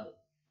మెల్ట్ కాదు.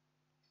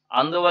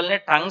 అందువల్లనే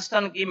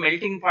టంగ్స్టన్ కి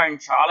మెల్టింగ్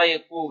పాయింట్ చాలా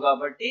ఎక్కువ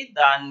కాబట్టి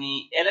దాన్ని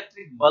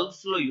ఎలక్ట్రిక్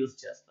బల్బ్స్ లో యూజ్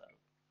చేస్తారు.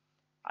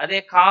 అదే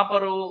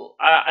కాపరు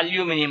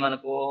అల్యూమినియం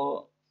అనుకో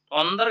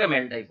తొందరగా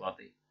మెల్ట్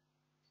అయిపోతాయి.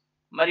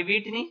 మరి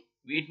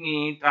వీటిని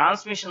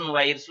ట్రాన్స్మిషన్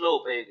వైర్స్ లో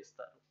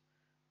ఉపయోగిస్తారు.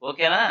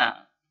 ఓకేనా?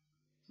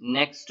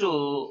 నెక్స్ట్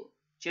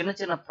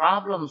చిన్న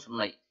ప్రాబ్లమ్స్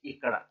ఉన్నాయి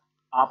ఇక్కడ,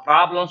 ఆ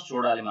ప్రాబ్లమ్స్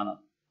చూడాలి మనం.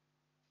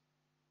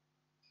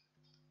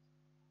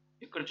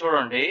 ఇక్కడ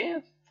చూడండి,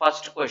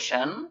 first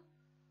question,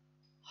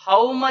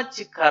 how much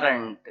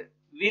current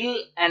will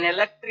an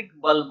electric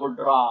bulb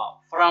draw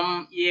from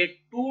a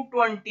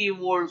 220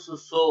 volts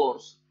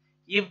source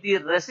if the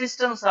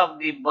resistance of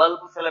the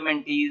bulb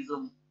filament is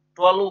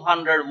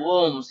 1200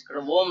 ohms. ఇక్కడ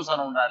ఓమ్స్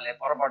అని ఉండాలి,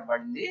 పొరపాటు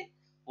పడింది,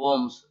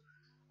 ఓమ్స్.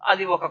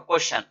 అది ఒక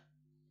question.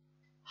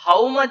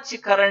 How much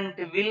current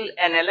will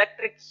an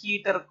electric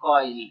heater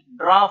coil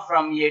draw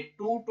from a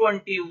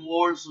 220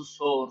 volts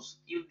source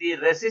if the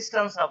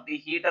resistance of the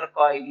heater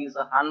coil is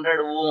 100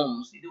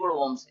 ohms? ఇది కూడా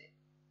ohms.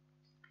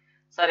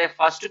 సరే,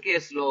 ఫస్ట్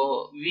కేసులో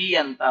V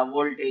ఎంత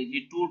వోల్టేజ్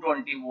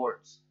 220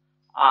 volts,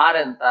 R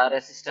ఎంత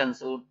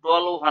రెసిస్టెన్స్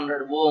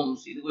 1200 ohms,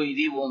 ఇదిగో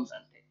ఇది ohms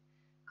అంటే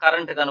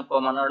current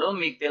కనుక్కోమన్నాడు.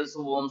 మీకు తెలుసు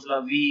ohms లో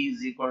V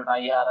is equal to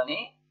IR అని.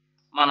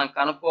 మనం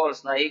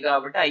కనుక్కోవాల్సిన I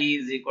కాబట్టి I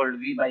is equal to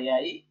V by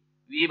I,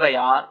 V by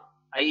R,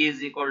 I is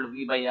equal to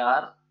V by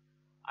R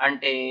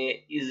అంటే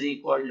is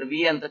equal to V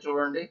ఎంత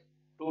చూడండి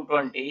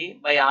 220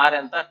 by R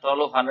ఎంత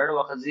 1200,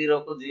 ఒక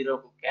 0కు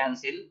 0కు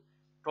క్యాన్సిల్,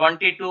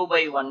 22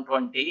 by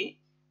 120.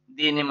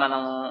 దీన్ని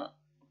మనం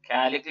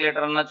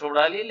క్యాలిక్యులేటర్ అన్నా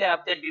చూడాలి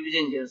లేకపోతే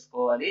డివిజన్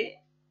చేసుకోవాలి.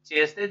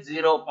 చేస్తే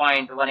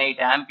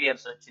 0.18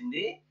 ఆంపియర్స్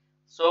వచ్చింది.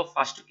 సో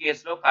ఫస్ట్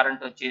కేసులో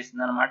కరెంట్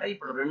వచ్చేసింది అనమాట.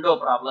 ఇప్పుడు రెండో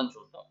ప్రాబ్లం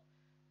చూద్దాం.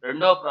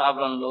 రెండో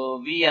ప్రాబ్లంలో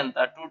V ఎంత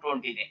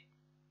 220,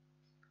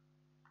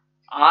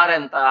 R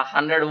ఎంత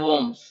 100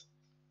 ohms,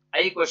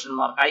 I question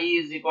mark, I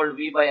is equal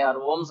V by R.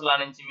 Ohm's లా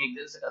నుంచి మీకు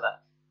తెలుసు కదా,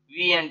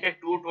 V అంటే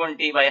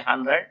 220 by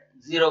 100,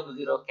 0కు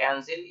 0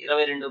 క్యాన్సిల్,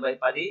 22 by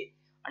 10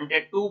 అంటే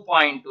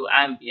 2.2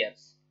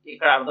 ఆంపియర్స్.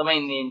 ఇక్కడ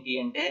అర్థమైంది ఏంటి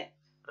అంటే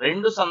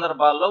రెండు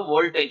సందర్భాల్లో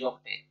వోల్టేజ్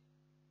ఒకటే,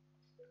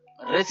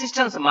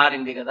 రెసిస్టెన్స్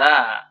మారింది కదా.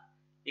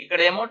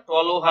 ఇక్కడేమో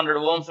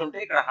 1200 ohms ఉంటే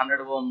ఇక్కడ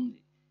 100 ohm ఉంది.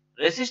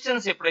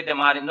 రెసిస్టెన్స్ ఎప్పుడైతే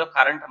మారిందో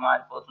కరెంట్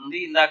మారిపోతుంది.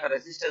 ఇందాక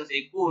రెసిస్టెన్స్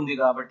ఎక్కువ ఉంది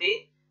కాబట్టి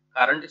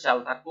కరెంట్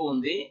చాలా తక్కువ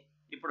ఉంది.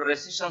 ఇప్పుడు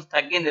రెసిస్టెన్స్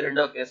తగ్గింది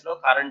రెండో కేసులో,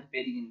 కరెంట్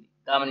పెరిగింది.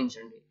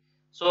 గమనించండి.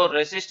 సో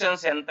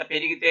రెసిస్టెన్స్ ఎంత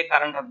పెరిగితే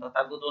కరెంట్ అంత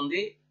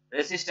తగ్గుతుంది,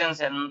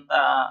 రెసిస్టెన్స్ ఎంత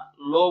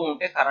లో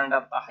ఉంటే కరెంట్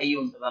అంత హై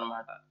ఉంటుంది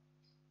అనమాట.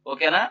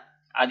 ఓకేనా,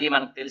 అది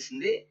మనకు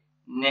తెలిసింది.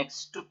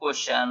 నెక్స్ట్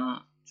క్వశ్చన్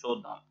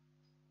చూద్దాం.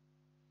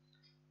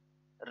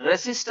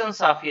 Resistance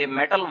of a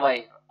metal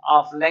wire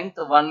of length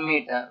 1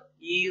 meter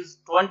is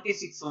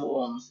 26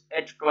 ohms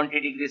at 20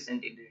 degrees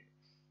centigrade.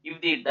 If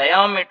the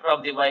diameter of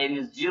the wire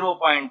is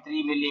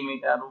 0.3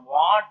 millimeter,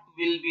 what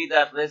will be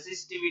the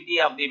resistivity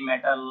of the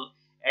metal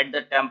at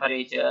the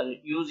temperature?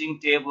 Using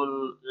table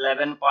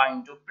 11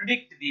 to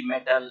predict the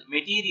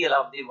material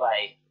of the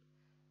wire.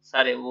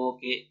 సరే,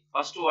 okay.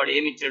 First వాడు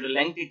ఏమి ఇచ్చాడు,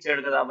 length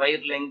ఇచ్చాడు కదా,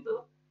 wire length.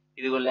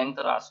 ఇదిగో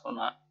length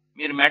రాసుకున్నా.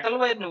 మీరు metal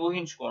వైర్ని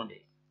ఊహించుకోండి.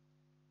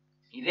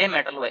 ఇదే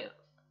మెటల్ వైర్,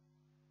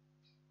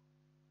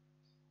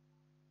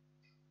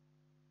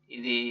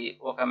 ఇది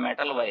ఒక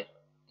మెటల్ వైర్.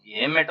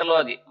 ఏ మెటలో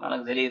అది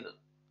మనకు తెలియదు.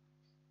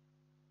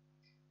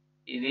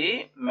 ఇది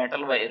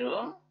మెటల్ వైరు,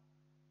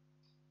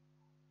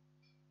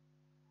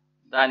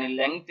 దాని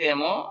లెంగ్త్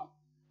ఏమో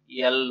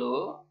L,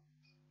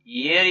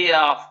 area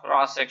of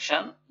cross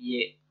section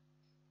A.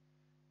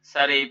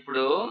 సరే,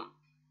 ఇప్పుడు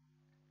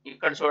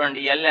ఇక్కడ చూడండి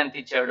L ఎంత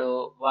ఇచ్చాడు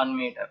 1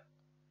 మీటర్.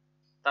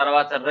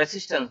 తర్వాత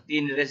రెసిస్టెన్స్,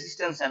 దీని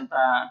రెసిస్టెన్స్ ఎంత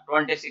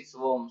 26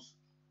 ohms.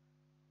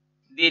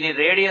 దీని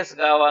రేడియస్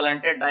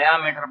కావాలంటే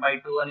డయామీటర్ బై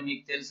 2 అని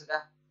మీకు తెలుసుగా.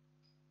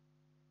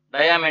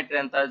 డయామీటర్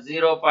ఎంత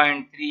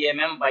 0.3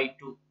 mm by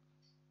 2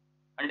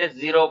 అంటే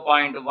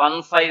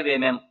 0.15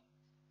 mm.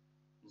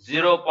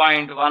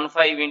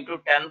 0.15 into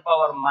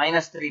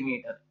 10⁻³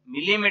 metre.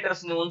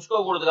 మిల్లీమీటర్స్ ని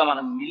ఉంచుకోకూడదుగా,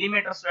 మనం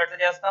మిల్లీమీటర్స్ లో ఎట్లా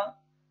చేస్తాం,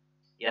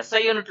 SI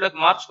యూనిట్ లోకి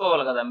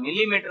మార్చుకోవాలి కదా.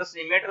 మిల్లీమీటర్స్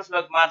ని మీటర్స్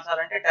లోకి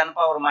మార్చాలంటే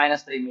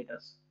 10⁻³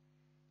 మీటర్స్.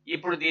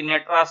 ఇప్పుడు దీన్ని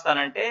ఎట్లా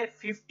రాస్తానంటే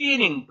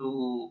 15 ఇంటూ,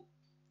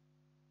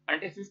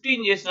 అంటే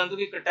 15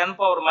 చేసినందుకు ఇక్కడ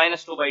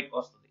 10⁻² బయటకు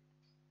వస్తుంది.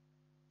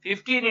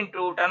 15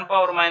 ఇంటూ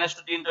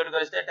 10⁻² దీంతో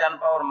కలిస్తే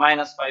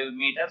 10⁻⁵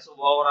 మీటర్స్.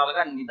 ఓవరాల్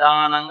గా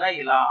నిదానంగా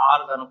ఇలా R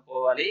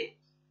కనుక్కోవాలి.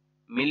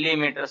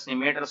 మిల్లీమీటర్స్ ని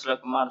మీటర్స్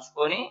లోకి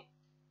మార్చుకొని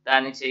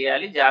దాన్ని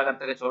చేయాలి.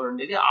 జాగ్రత్తగా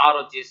చూడండి. ఇది R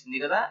వచ్చేసింది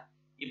కదా.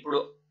 ఇప్పుడు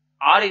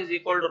R is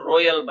equal to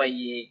ρL by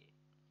A.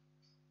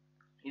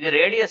 ఇది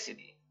రేడియస్,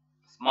 ఇది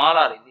స్మాల్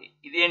r,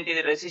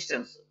 ఇదేంటిది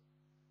రెసిస్టెన్స్.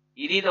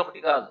 ఇది ఒకటి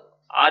కాదు.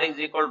 R is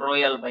equal to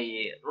ρL by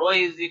A. రో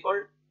is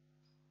equal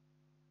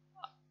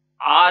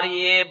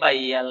RA by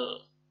L.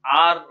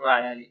 R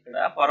రాయాలి, ఇక్కడ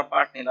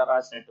పొరపాటుని ఇలా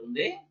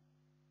రాసినట్టుంది.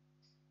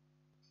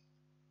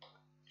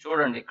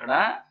 చూడండి, ఇక్కడ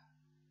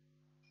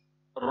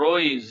రో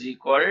ఈజ్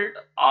ఈక్వల్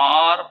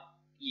R,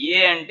 A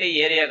అంటే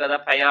ఏరియా కదా,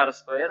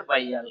 πr²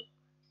 బై L.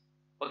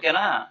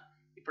 ఓకేనా.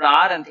 ఇప్పుడు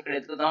R ఎంత ఇక్కడ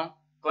ఎత్తుకుదాం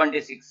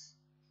 26,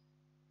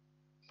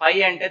 పై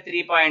అంటే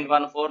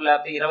 3.14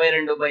 లేకపోతే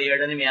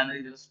 22/7 అని మీ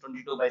అందరికీ తెలుసు.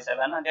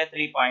 22/7 అంటే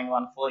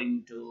 3.14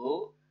 ఇంటూ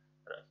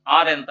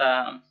R ఎంత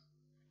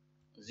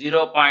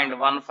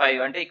 0.15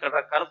 అంటే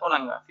ఇక్కడ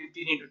కనుకోనంగా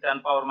 15 into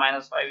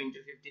 10⁻⁵ into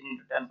 15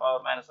 into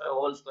 10⁻⁵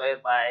 whole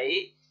square by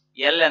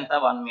L ఎంత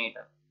 1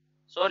 మీటర్.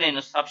 సో నేను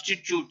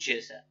సబ్స్టిట్యూట్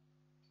చేశాను.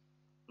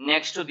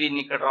 నెక్స్ట్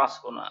దీన్ని ఇక్కడ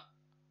రాసుకున్నా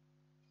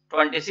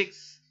 26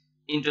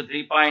 into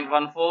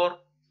 3.14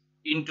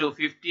 into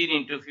 15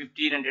 into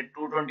 15 అంటే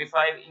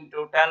 225 into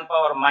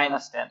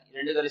 10⁻⁻10.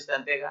 రెండు కలిస్తే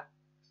అంతేగా.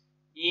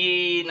 ఈ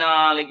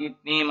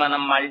నాలుగిటిని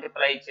మనం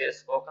మల్టిప్లై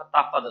చేసుకోక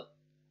తప్పదు.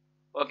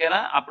 ఓకేనా.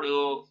 అప్పుడు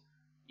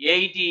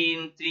 18,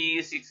 3,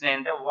 6, 9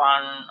 అంటే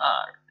 1,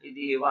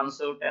 ఇది 1s,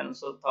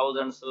 10s,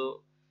 1000s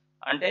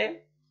అంటే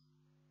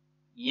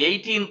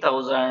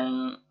 18,000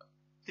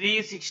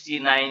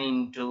 369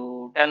 into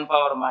 10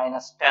 power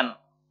minus 10.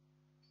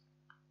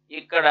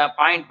 ఇక్కడ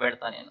పాయింట్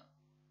పెడతా నేను.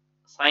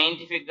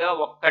 సైంటిఫిక్ గా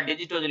ఒక్క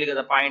డిజిట్ వదిలి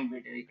కదా పాయింట్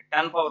పెట్టేది. ఇక్కడ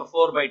 10 power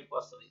 4 బయటకు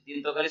వస్తుంది.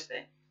 దీంతో కలిస్తే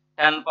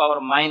 10 power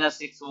minus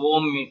 6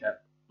 ఓం మీటర్.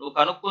 నువ్వు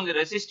కనుక్కుంది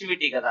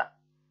రెసిస్టివిటీ కదా.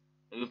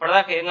 నువ్వు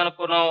ఇప్పటిదాకా ఏం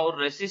కనుక్కున్నావు?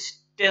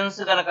 రెసిస్టెన్స్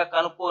కనుక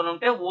కనుక్కొని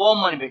ఉంటే ఓం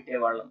అని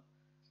పెట్టేవాళ్ళం.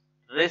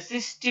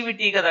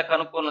 రెసిస్టివిటీ కదా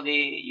కనుక్కున్నది,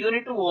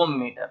 యూనిట్ ఓం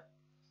మీటర్.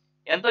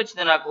 ఎంత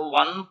వచ్చింది నాకు?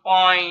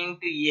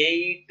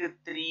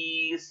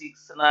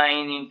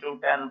 1.8369 into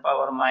 10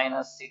 power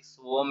minus 6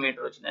 ohm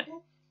metre వచ్చిందంటే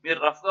మీరు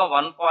రఫ్ గా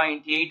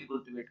 1.8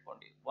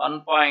 గుర్తుపెట్టుకోండి.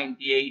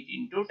 1.8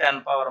 into 10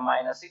 power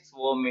minus 6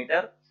 ohm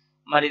metre.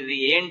 మరి ఇది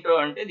ఏంటో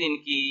అంటే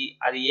దీనికి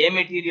అది ఏ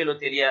మెటీరియల్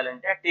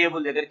తెలియాలంటే ఆ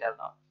టేబుల్ దగ్గరికి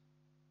వెళ్దాం.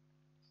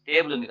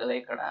 టేబుల్ ఉంది కదా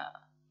ఇక్కడ,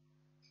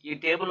 ఈ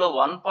టేబుల్లో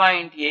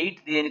 1.8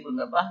 దేనికి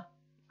ఉందబ్బా?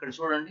 ఇక్కడ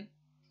చూడండి,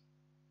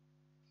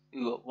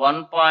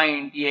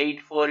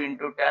 1.84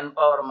 into 10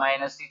 power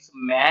minus 6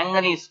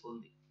 మ్యాంగనీస్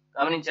ఉంది.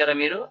 గమనించారా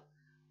మీరు?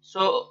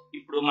 సో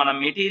ఇప్పుడు మన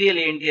మెటీరియల్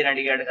ఏంటి అని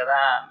అడిగాడు కదా,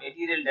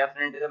 మెటీరియల్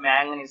డెఫినెట్ గా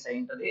మ్యాంగనీస్ అయి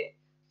ఉంటుంది.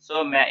 సో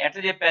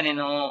ఎట్లా చెప్పాను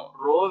నేను?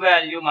 రో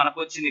వాల్యూ మనకు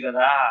వచ్చింది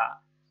కదా,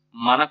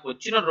 మనకు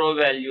వచ్చిన రో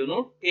వాల్యూను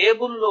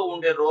టేబుల్లో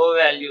ఉండే రో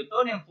వాల్యూతో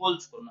నేను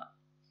పోల్చుకున్నా.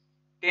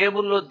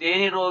 టేబుల్లో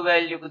దేని రో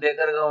వాల్యూకు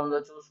దగ్గరగా ఉందో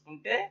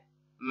చూసుకుంటే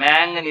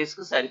మ్యాంగనీస్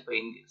కు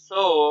సరిపోయింది. సో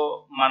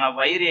మన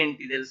వైర్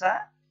ఏంటి తెలుసా?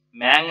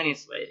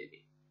 మ్యాంగనీస్ వైర్ ఇది.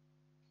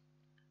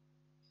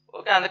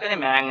 ఓకే, అందుకని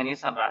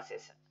మ్యాంగనీస్ అని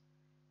రాసేసా.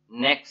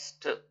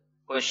 Next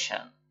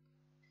question.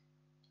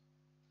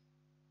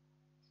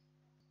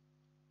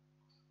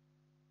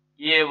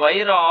 A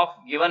wire of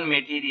given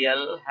material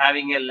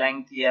having a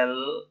length L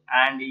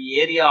and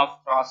area of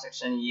cross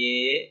section A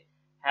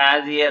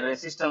has a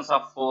resistance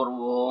of 4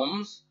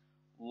 ohms.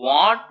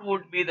 What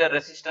would be the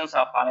resistance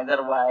of another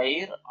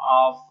wire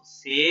of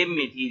same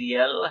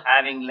material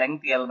having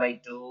length L by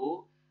 2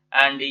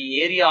 and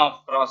area of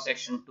cross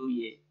section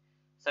 2A?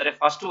 సరే,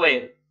 first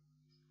wire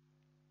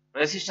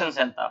resistance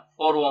ఎంత?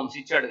 4 ohms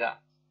ఇచ్చాడుగా.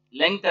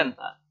 Length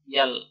ఎంత?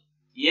 L.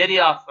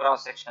 Area of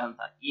cross section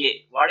ఎంత? A.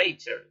 వాడే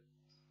ఇచ్చాడు.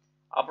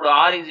 అప్పుడు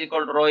R is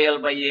equal to rho L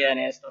by A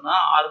అనేస్తున్నా.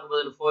 R కు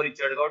బదులు 4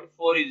 ఇచ్చాడు కాబట్టి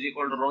 4 is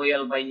equal to rho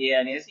L by A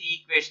అనేసి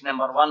ఈక్వేషన్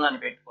నెంబర్ 1 అని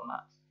పెట్టుకున్నా.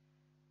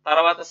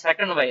 తర్వాత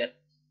సెకండ్ వైర్,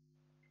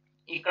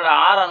 ఇక్కడ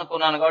R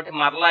అనుకున్నాను కాబట్టి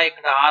మరలా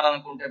ఇక్కడ R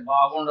అనుకుంటే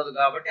బాగుండదు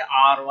కాబట్టి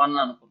R1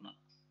 అనుకున్నా.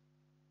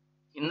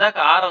 ఇందాక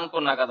R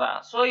అనుకున్నా కదా,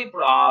 సో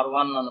ఇప్పుడు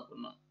R1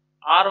 అనుకున్నా.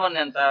 R1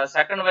 ఎంత?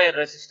 సెకండ్ వైర్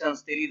రెసిస్టెన్స్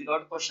తెలియదు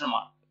కాబట్టి క్వశ్చన్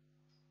మార్క్.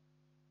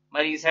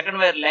 మరి ఈ సెకండ్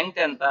వైర్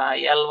లెంగ్త్ ఎంత?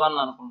 L1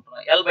 అనుకుంటున్నా.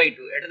 L by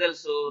 2 ఎట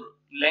తెలుసు?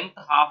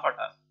 లెంగ్త్ హాఫ్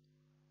అట,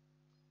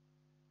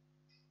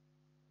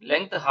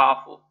 లెంగ్త్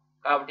హాఫ్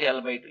కాబట్టి L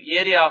by 2.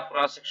 Area of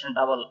cross section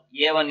double,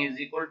 A1 is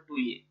equal to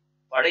 2A.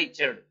 వాడే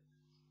ఇచ్చాడు.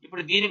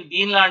 ఇప్పుడు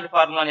దీని లాంటి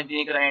ఫార్ములాని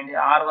దీనికి రాయండి.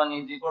 R1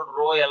 is equal to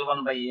rho L1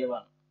 by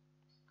A1.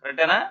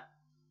 కరెక్టేనా?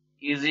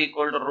 ఈజ్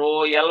ఈక్వల్ టు రో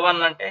L1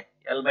 అంటే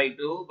L by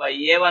 2 by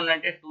A1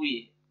 అంటే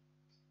 2A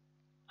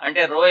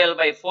అంటే rho L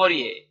by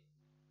 4A.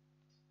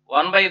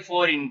 1 by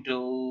 4 into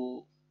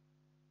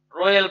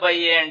rho L by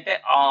A అంటే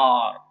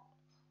R.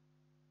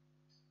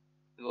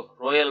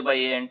 rho L by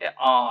A అంటే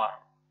R,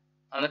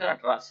 అందుకని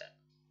అట్లా రాశాను.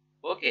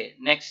 Okay,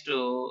 next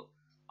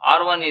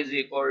R1 is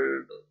equal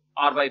to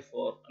R by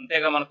 4.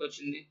 అంతేగా మనకు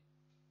వచ్చింది.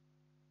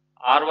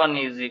 R1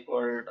 is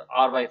equal to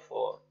R by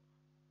 4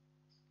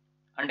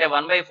 అంటే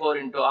 1 by 4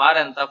 ఇంటూ R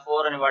ఎంత?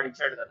 4 అని వాడు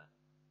ఇచ్చాడు కదా.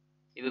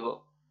 ఇదిగో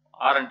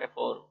R అంటే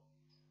 4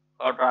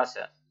 కాబట్టి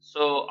రాశా.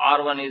 So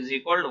R1 is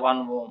equal to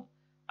 1 ohm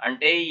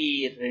అంటే ఈ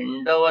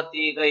రెండవ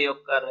తీగ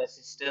యొక్క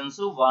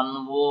రెసిస్టెన్స్ 1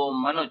 ohm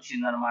అని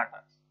వచ్చింది అనమాట.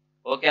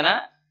 ఓకేనా?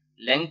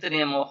 లెంగ్త్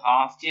నేమో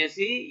హాఫ్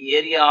చేసి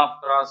ఏరియా ఆఫ్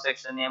క్రాస్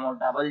సెక్షన్ ఏమో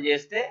డబల్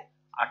చేస్తే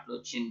అట్లా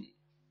వచ్చింది.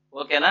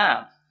 ఓకేనా?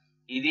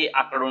 ఇది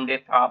అక్కడ ఉండే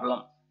ప్రాబ్లం.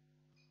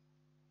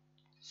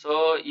 సో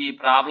ఈ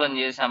ప్రాబ్లం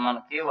చేసాం,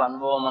 మనకి 1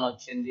 ohm అని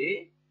వచ్చింది.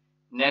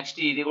 నెక్స్ట్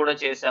ఇది కూడా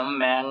చేసాం,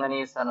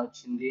 మ్యాంగనీస్ అని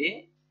వచ్చింది.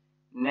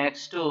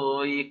 నెక్స్ట్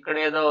ఇక్కడ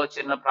ఏదో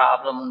చిన్న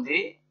ప్రాబ్లం ఉంది,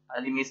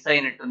 అది మిస్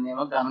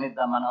అయినట్టుందేమో,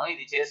 గమనిద్దాం. మనం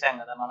ఇది చేసాం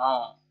కదా మనం.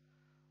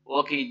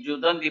 ఓకే,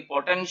 చూద్దాం. The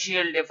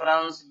potential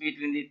difference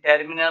between the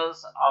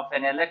terminals of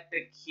an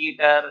electric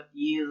heater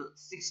is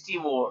 60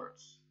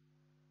 volts.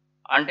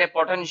 అంటే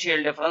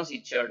పొటెన్షియల్ డిఫరెన్స్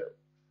ఇచ్చాడు.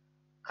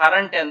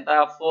 కరెంట్ ఎంత?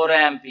 4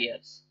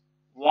 amperes.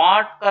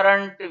 What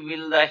current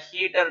will the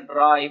heater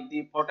draw if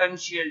the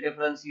potential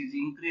difference is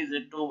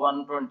increased to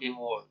 120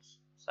 volts?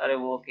 సరే,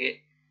 okay.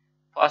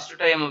 First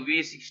time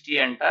V60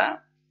 అంట,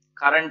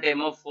 current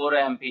ఏమో 4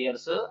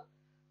 amperes.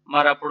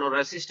 మరి అప్పుడు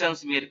resistance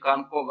మీరు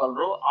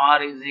కనుక్కోగలరు. R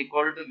is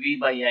equal to V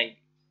by I.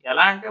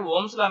 ఎలా అంటే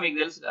ఓమ్స్ లా మీకు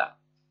తెలుసుగా,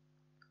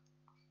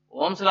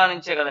 ఓమ్స్ లా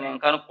నుంచే కదా నేను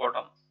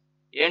కనుక్కోవటం.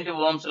 ఏంటి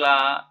Ohm's law?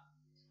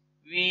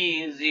 V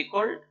is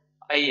equal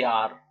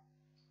IR.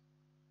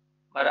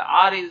 మరి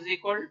R is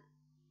equal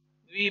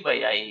V by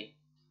I.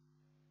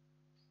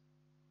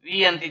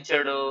 V ఎంత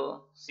ఇచ్చాడు?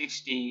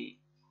 60.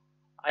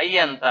 I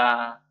ఎంత?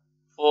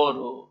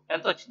 4.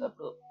 ఎంత వచ్చింది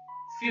అప్పుడు?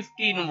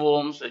 15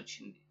 ohms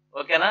వచ్చింది.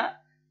 ఓకేనా?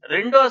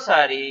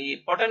 రెండోసారి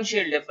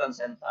పొటెన్షియల్ డిఫరెన్స్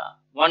ఎంత?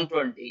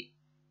 120.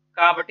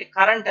 కాబట్టి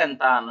కరెంట్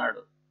ఎంత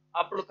అన్నాడు.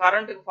 అప్పుడు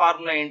కరెంట్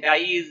ఫార్ములా ఏంటి?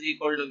 I is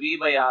equal to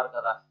V/R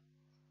కదా.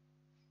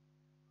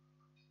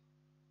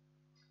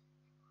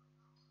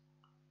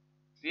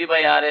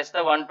 V/R వేస్తే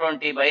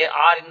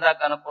 120/R ఇందాక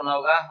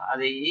కనుక్కున్నావుగా,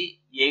 అది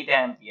 8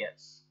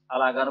 amperes.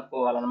 అలా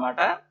కనుక్కోవాలన్నమాట.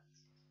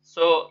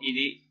 సో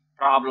ఇది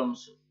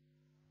ప్రాబ్లమ్స్.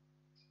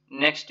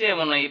 నెక్స్ట్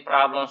ఏమున్నాయి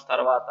ప్రాబ్లమ్స్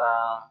తర్వాత?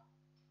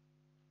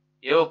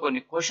 ఏవో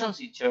కొన్ని క్వశ్చన్స్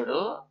ఇచ్చాడు,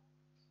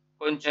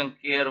 కొంచెం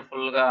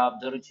కేర్ఫుల్ గా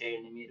అబ్జర్వ్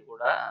చేయండి మీరు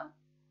కూడా.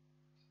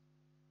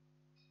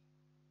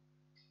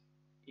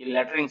 ఈ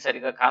లెటరింగ్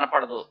సరిగా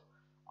కనపడదు.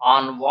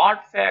 On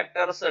what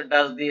factors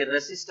does the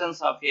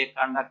resistance of A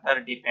conductor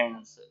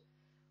depends?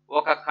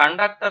 ఒక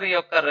కండక్టర్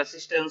యొక్క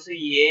రెసిస్టెన్స్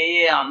ఏ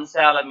ఏ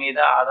అంశాల మీద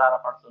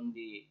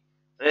ఆధారపడుతుంది?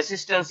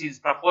 Resistance is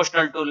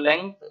proportional to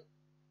length,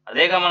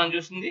 అదేగా మనం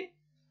చూసింది.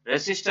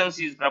 Resistance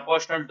is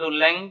proportional to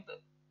length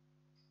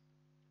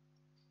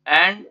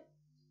and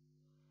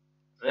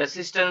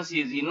resistance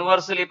is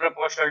inversely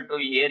proportional to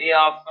area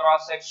of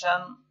cross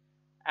section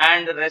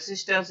and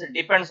resistance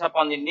depends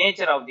upon the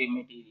nature of the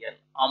material.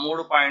 ఆ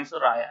 3 points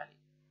రాయాలి.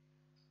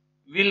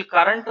 Will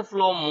current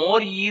flow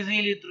more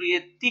easily through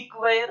a thick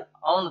wire?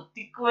 అవును,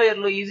 thick wire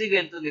లో ఈజీగా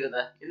వెళ్తుంది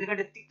కదా,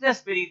 ఎందుకంటే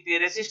thickness పెరిగితే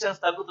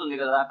resistance తగ్గుతుంది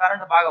కదా,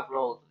 కరెంట్ బాగా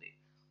ఫ్లో అవుతుంది.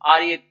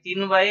 Are a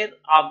thin wire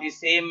of the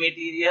same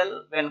material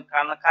when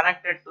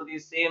connected to the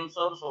same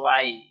source?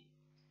 Why?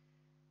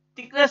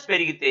 Thickness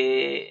పెరిగితే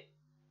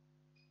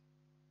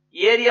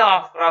ఏరియా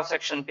ఆఫ్ క్రాస్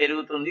సెక్షన్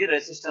పెరుగుతుంది,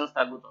 రెసిస్టెన్స్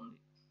తగ్గుతుంది.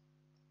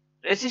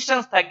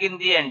 రెసిస్టెన్స్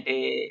తగ్గింది అంటే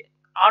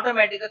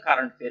ఆటోమేటిక్ గా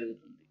కరెంట్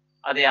పెరుగుతుంది.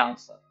 అదే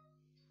answer.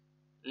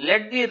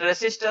 Let the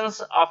resistance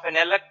of N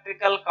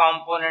electrical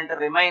component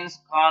remains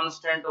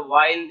constant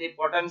while the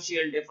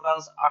potential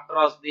difference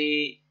across the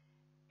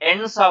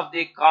ends of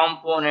the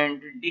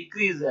component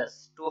decreases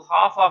to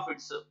half of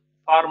it's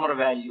farmer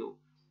value.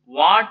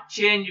 What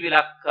change will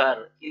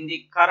అక్కర్ in the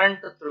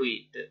current through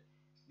it?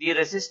 The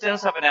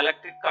resistance of an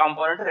electric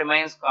component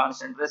remains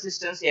constant.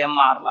 Resistance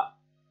MR la.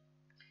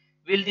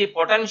 Will the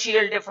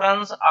potential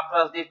difference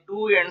across the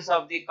two ends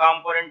of the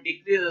component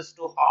decreases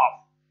to half?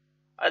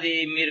 అది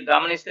మీరు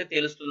గమనిస్తే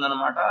తెలుస్తుంది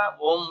అనమాట.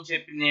 ఓం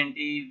చెప్పింది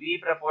ఏంటి? V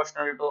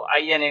proportional to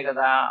I అనే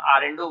కదా. ఆ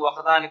రెండు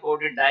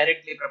ఒకదానికొకటి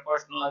డైరెక్ట్లీ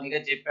ప్రపోర్షనల్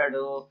అనిగా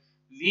చెప్పాడు.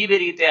 V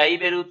పెరిగితే I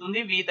పెరుగుతుంది,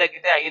 V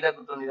తగ్గితే I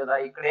తగ్గుతుంది కదా.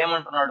 ఇక్కడ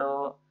ఏమంటున్నాడు?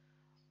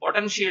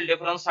 పొటెన్షియల్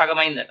డిఫరెన్స్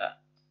సగమైందట,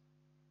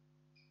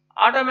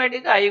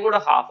 ఆటోమేటిక్ గా I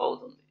కూడా హాఫ్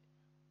అవుతుంది.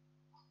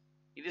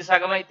 ఇది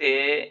సగం అయితే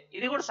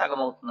ఇది కూడా సగం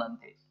అవుతుంది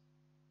అంతే.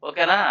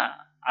 ఓకేనా?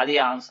 అది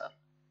answer.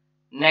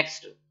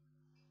 Next,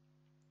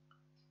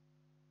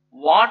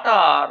 what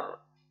are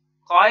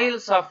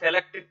coils of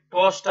electric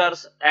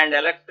toasters and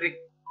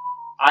electric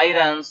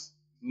irons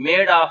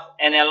made of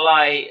N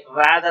alloy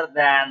rather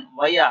than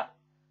wire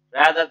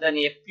rather than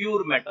a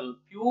pure metal?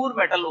 Pure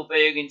metal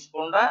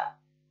ఉపయోగించకుండా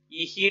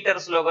ఈ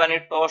హీటర్స్ లో కానీ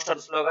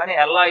టోస్టర్స్ లో కానీ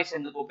alloys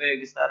ఎందుకు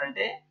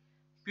ఉపయోగిస్తారంటే,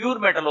 ప్యూర్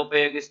మెటల్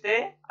ఉపయోగిస్తే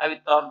అవి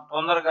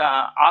తొందరగా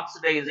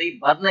ఆక్సిడైజ్ అయ్యి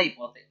బర్న్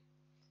అయిపోతాయి.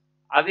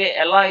 అవే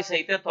ఎలాయిస్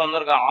అయితే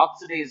తొందరగా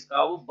ఆక్సిడైజ్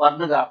కావు,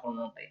 బర్న్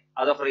కాకుండా ఉంటాయి.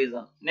 అదొక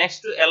రీజన్.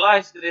 నెక్స్ట్,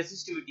 ఎలాయిస్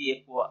రెసిస్టివిటీ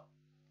ఎక్కువ.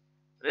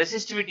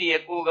 రెసిస్టివిటీ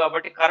ఎక్కువ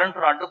కాబట్టి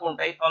కరెంటు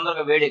అడ్డుకుంటాయి,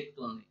 తొందరగా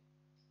వేడెక్కుతుంది.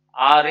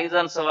 ఆ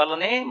రీజన్స్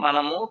వల్లనే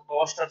మనము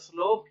టోస్టర్స్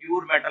లో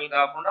ప్యూర్ మెటల్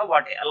కాకుండా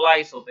వాటి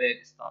ఎలాయిస్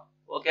ఉపయోగిస్తాం.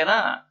 ఓకేనా?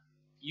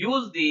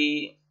 Use the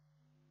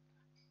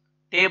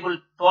table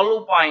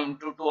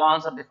 12.2 to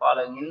answer the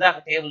following. ఇందాక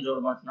table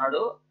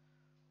చూడమంటున్నాడు.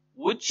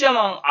 Which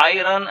among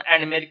iron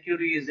and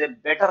mercury is a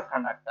better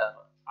conductor?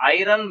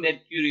 Iron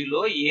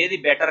మెర్క్యూరీలో ఏది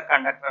బెటర్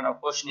కండక్టర్ అని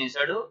క్వశ్చన్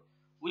వేశాడు.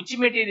 Which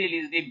material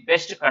is the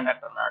best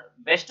conductor అన్నాడు.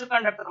 బెస్ట్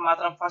కండక్టర్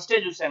మాత్రం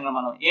ఫస్టే చూసాం కదా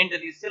మనం,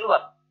 ఏంటిది?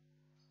 సిల్వర్.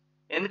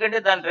 ఎందుకంటే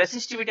దాని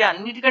రెసిస్టివిటీ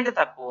అన్నిటికంటే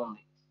తక్కువ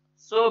ఉంది.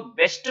 సో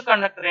బెస్ట్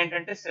కండక్టర్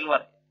ఏంటంటే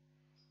సిల్వర్.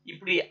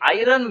 ఇప్పుడు ఈ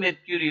ఐరన్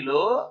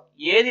మెర్క్యూరీలో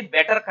ఏది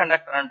బెటర్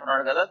కండక్టర్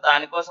అంటున్నాడు కదా,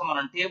 దానికోసం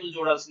మనం టేబుల్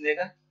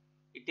చూడాల్సిందేగా.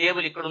 ఈ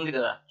టేబుల్ ఇక్కడ ఉంది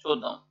కదా,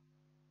 చూద్దాం.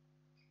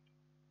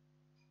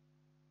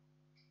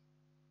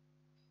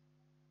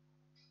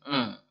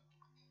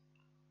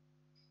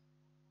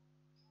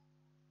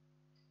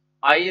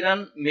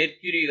 ఐరన్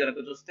మెర్క్యూరీ కనుక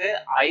చూస్తే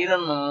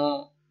ఐరన్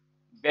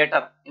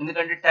బెటర్,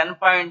 ఎందుకంటే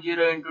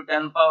 10.0 ×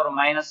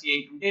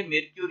 10⁻⁻8 ఉంటే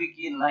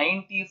మెర్క్యూరీకి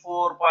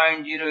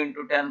 94.0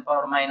 ×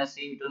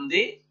 10⁻⁸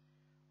 ఉంది.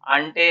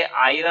 అంటే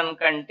ఐరన్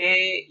కంటే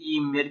ఈ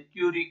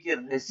మెర్క్యూరీకి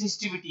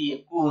రెసిస్టివిటీ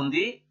ఎక్కువ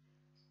ఉంది.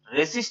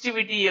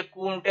 రెసిస్టివిటీ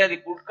ఎక్కువ ఉంటే అది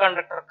గుడ్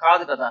కండక్టర్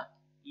కాదు కదా.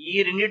 ఈ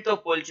రెండింటితో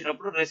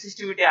పోల్చినప్పుడు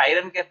రెసిస్టివిటీ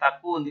ఐరన్ కే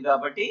తక్కువ ఉంది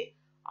కాబట్టి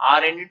ఆ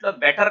రెండింటిలో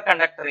బెటర్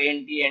కండక్టర్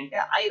ఏంటి అంటే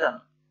ఐరన్.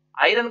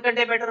 ఐరన్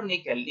కంటే బెటర్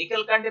నికెల్,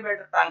 నికెల్ కంటే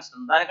బెటర్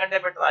టంగ్స్టన్, దానికంటే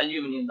బెటర్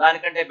అల్యూమినియం,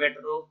 దానికంటే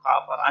బెటర్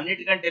కాపర్,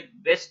 అన్నిటికంటే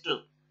బెస్ట్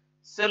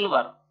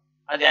సిల్వర్.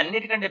 అది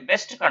అన్నిటికంటే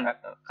బెస్ట్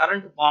కండక్టర్.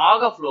 కరెంట్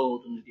బాగా ఫ్లో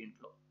అవుతుంది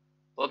దీంట్లో.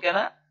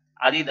 ఓకేనా?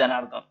 అది దాని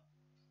అర్థం.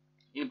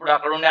 ఇప్పుడు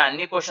అక్కడ ఉండే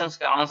అన్ని క్వశ్చన్స్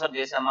కి ఆన్సర్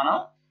చేసాం మనం.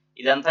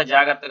 ఇదంతా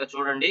జాగ్రత్తగా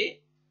చూడండి.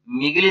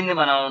 మిగిలింది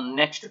మనం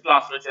నెక్స్ట్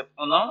క్లాస్ లో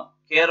చెప్పుకుందాం.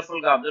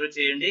 కేర్ఫుల్ గా అబ్జర్వ్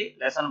చేయండి,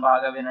 లెసన్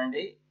బాగా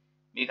వినండి.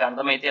 మీకు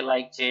అర్థమైతే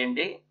లైక్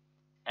చేయండి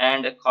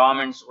అండ్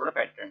కామెంట్స్ కూడా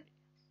పెట్టండి.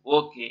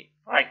 Okay,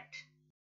 right.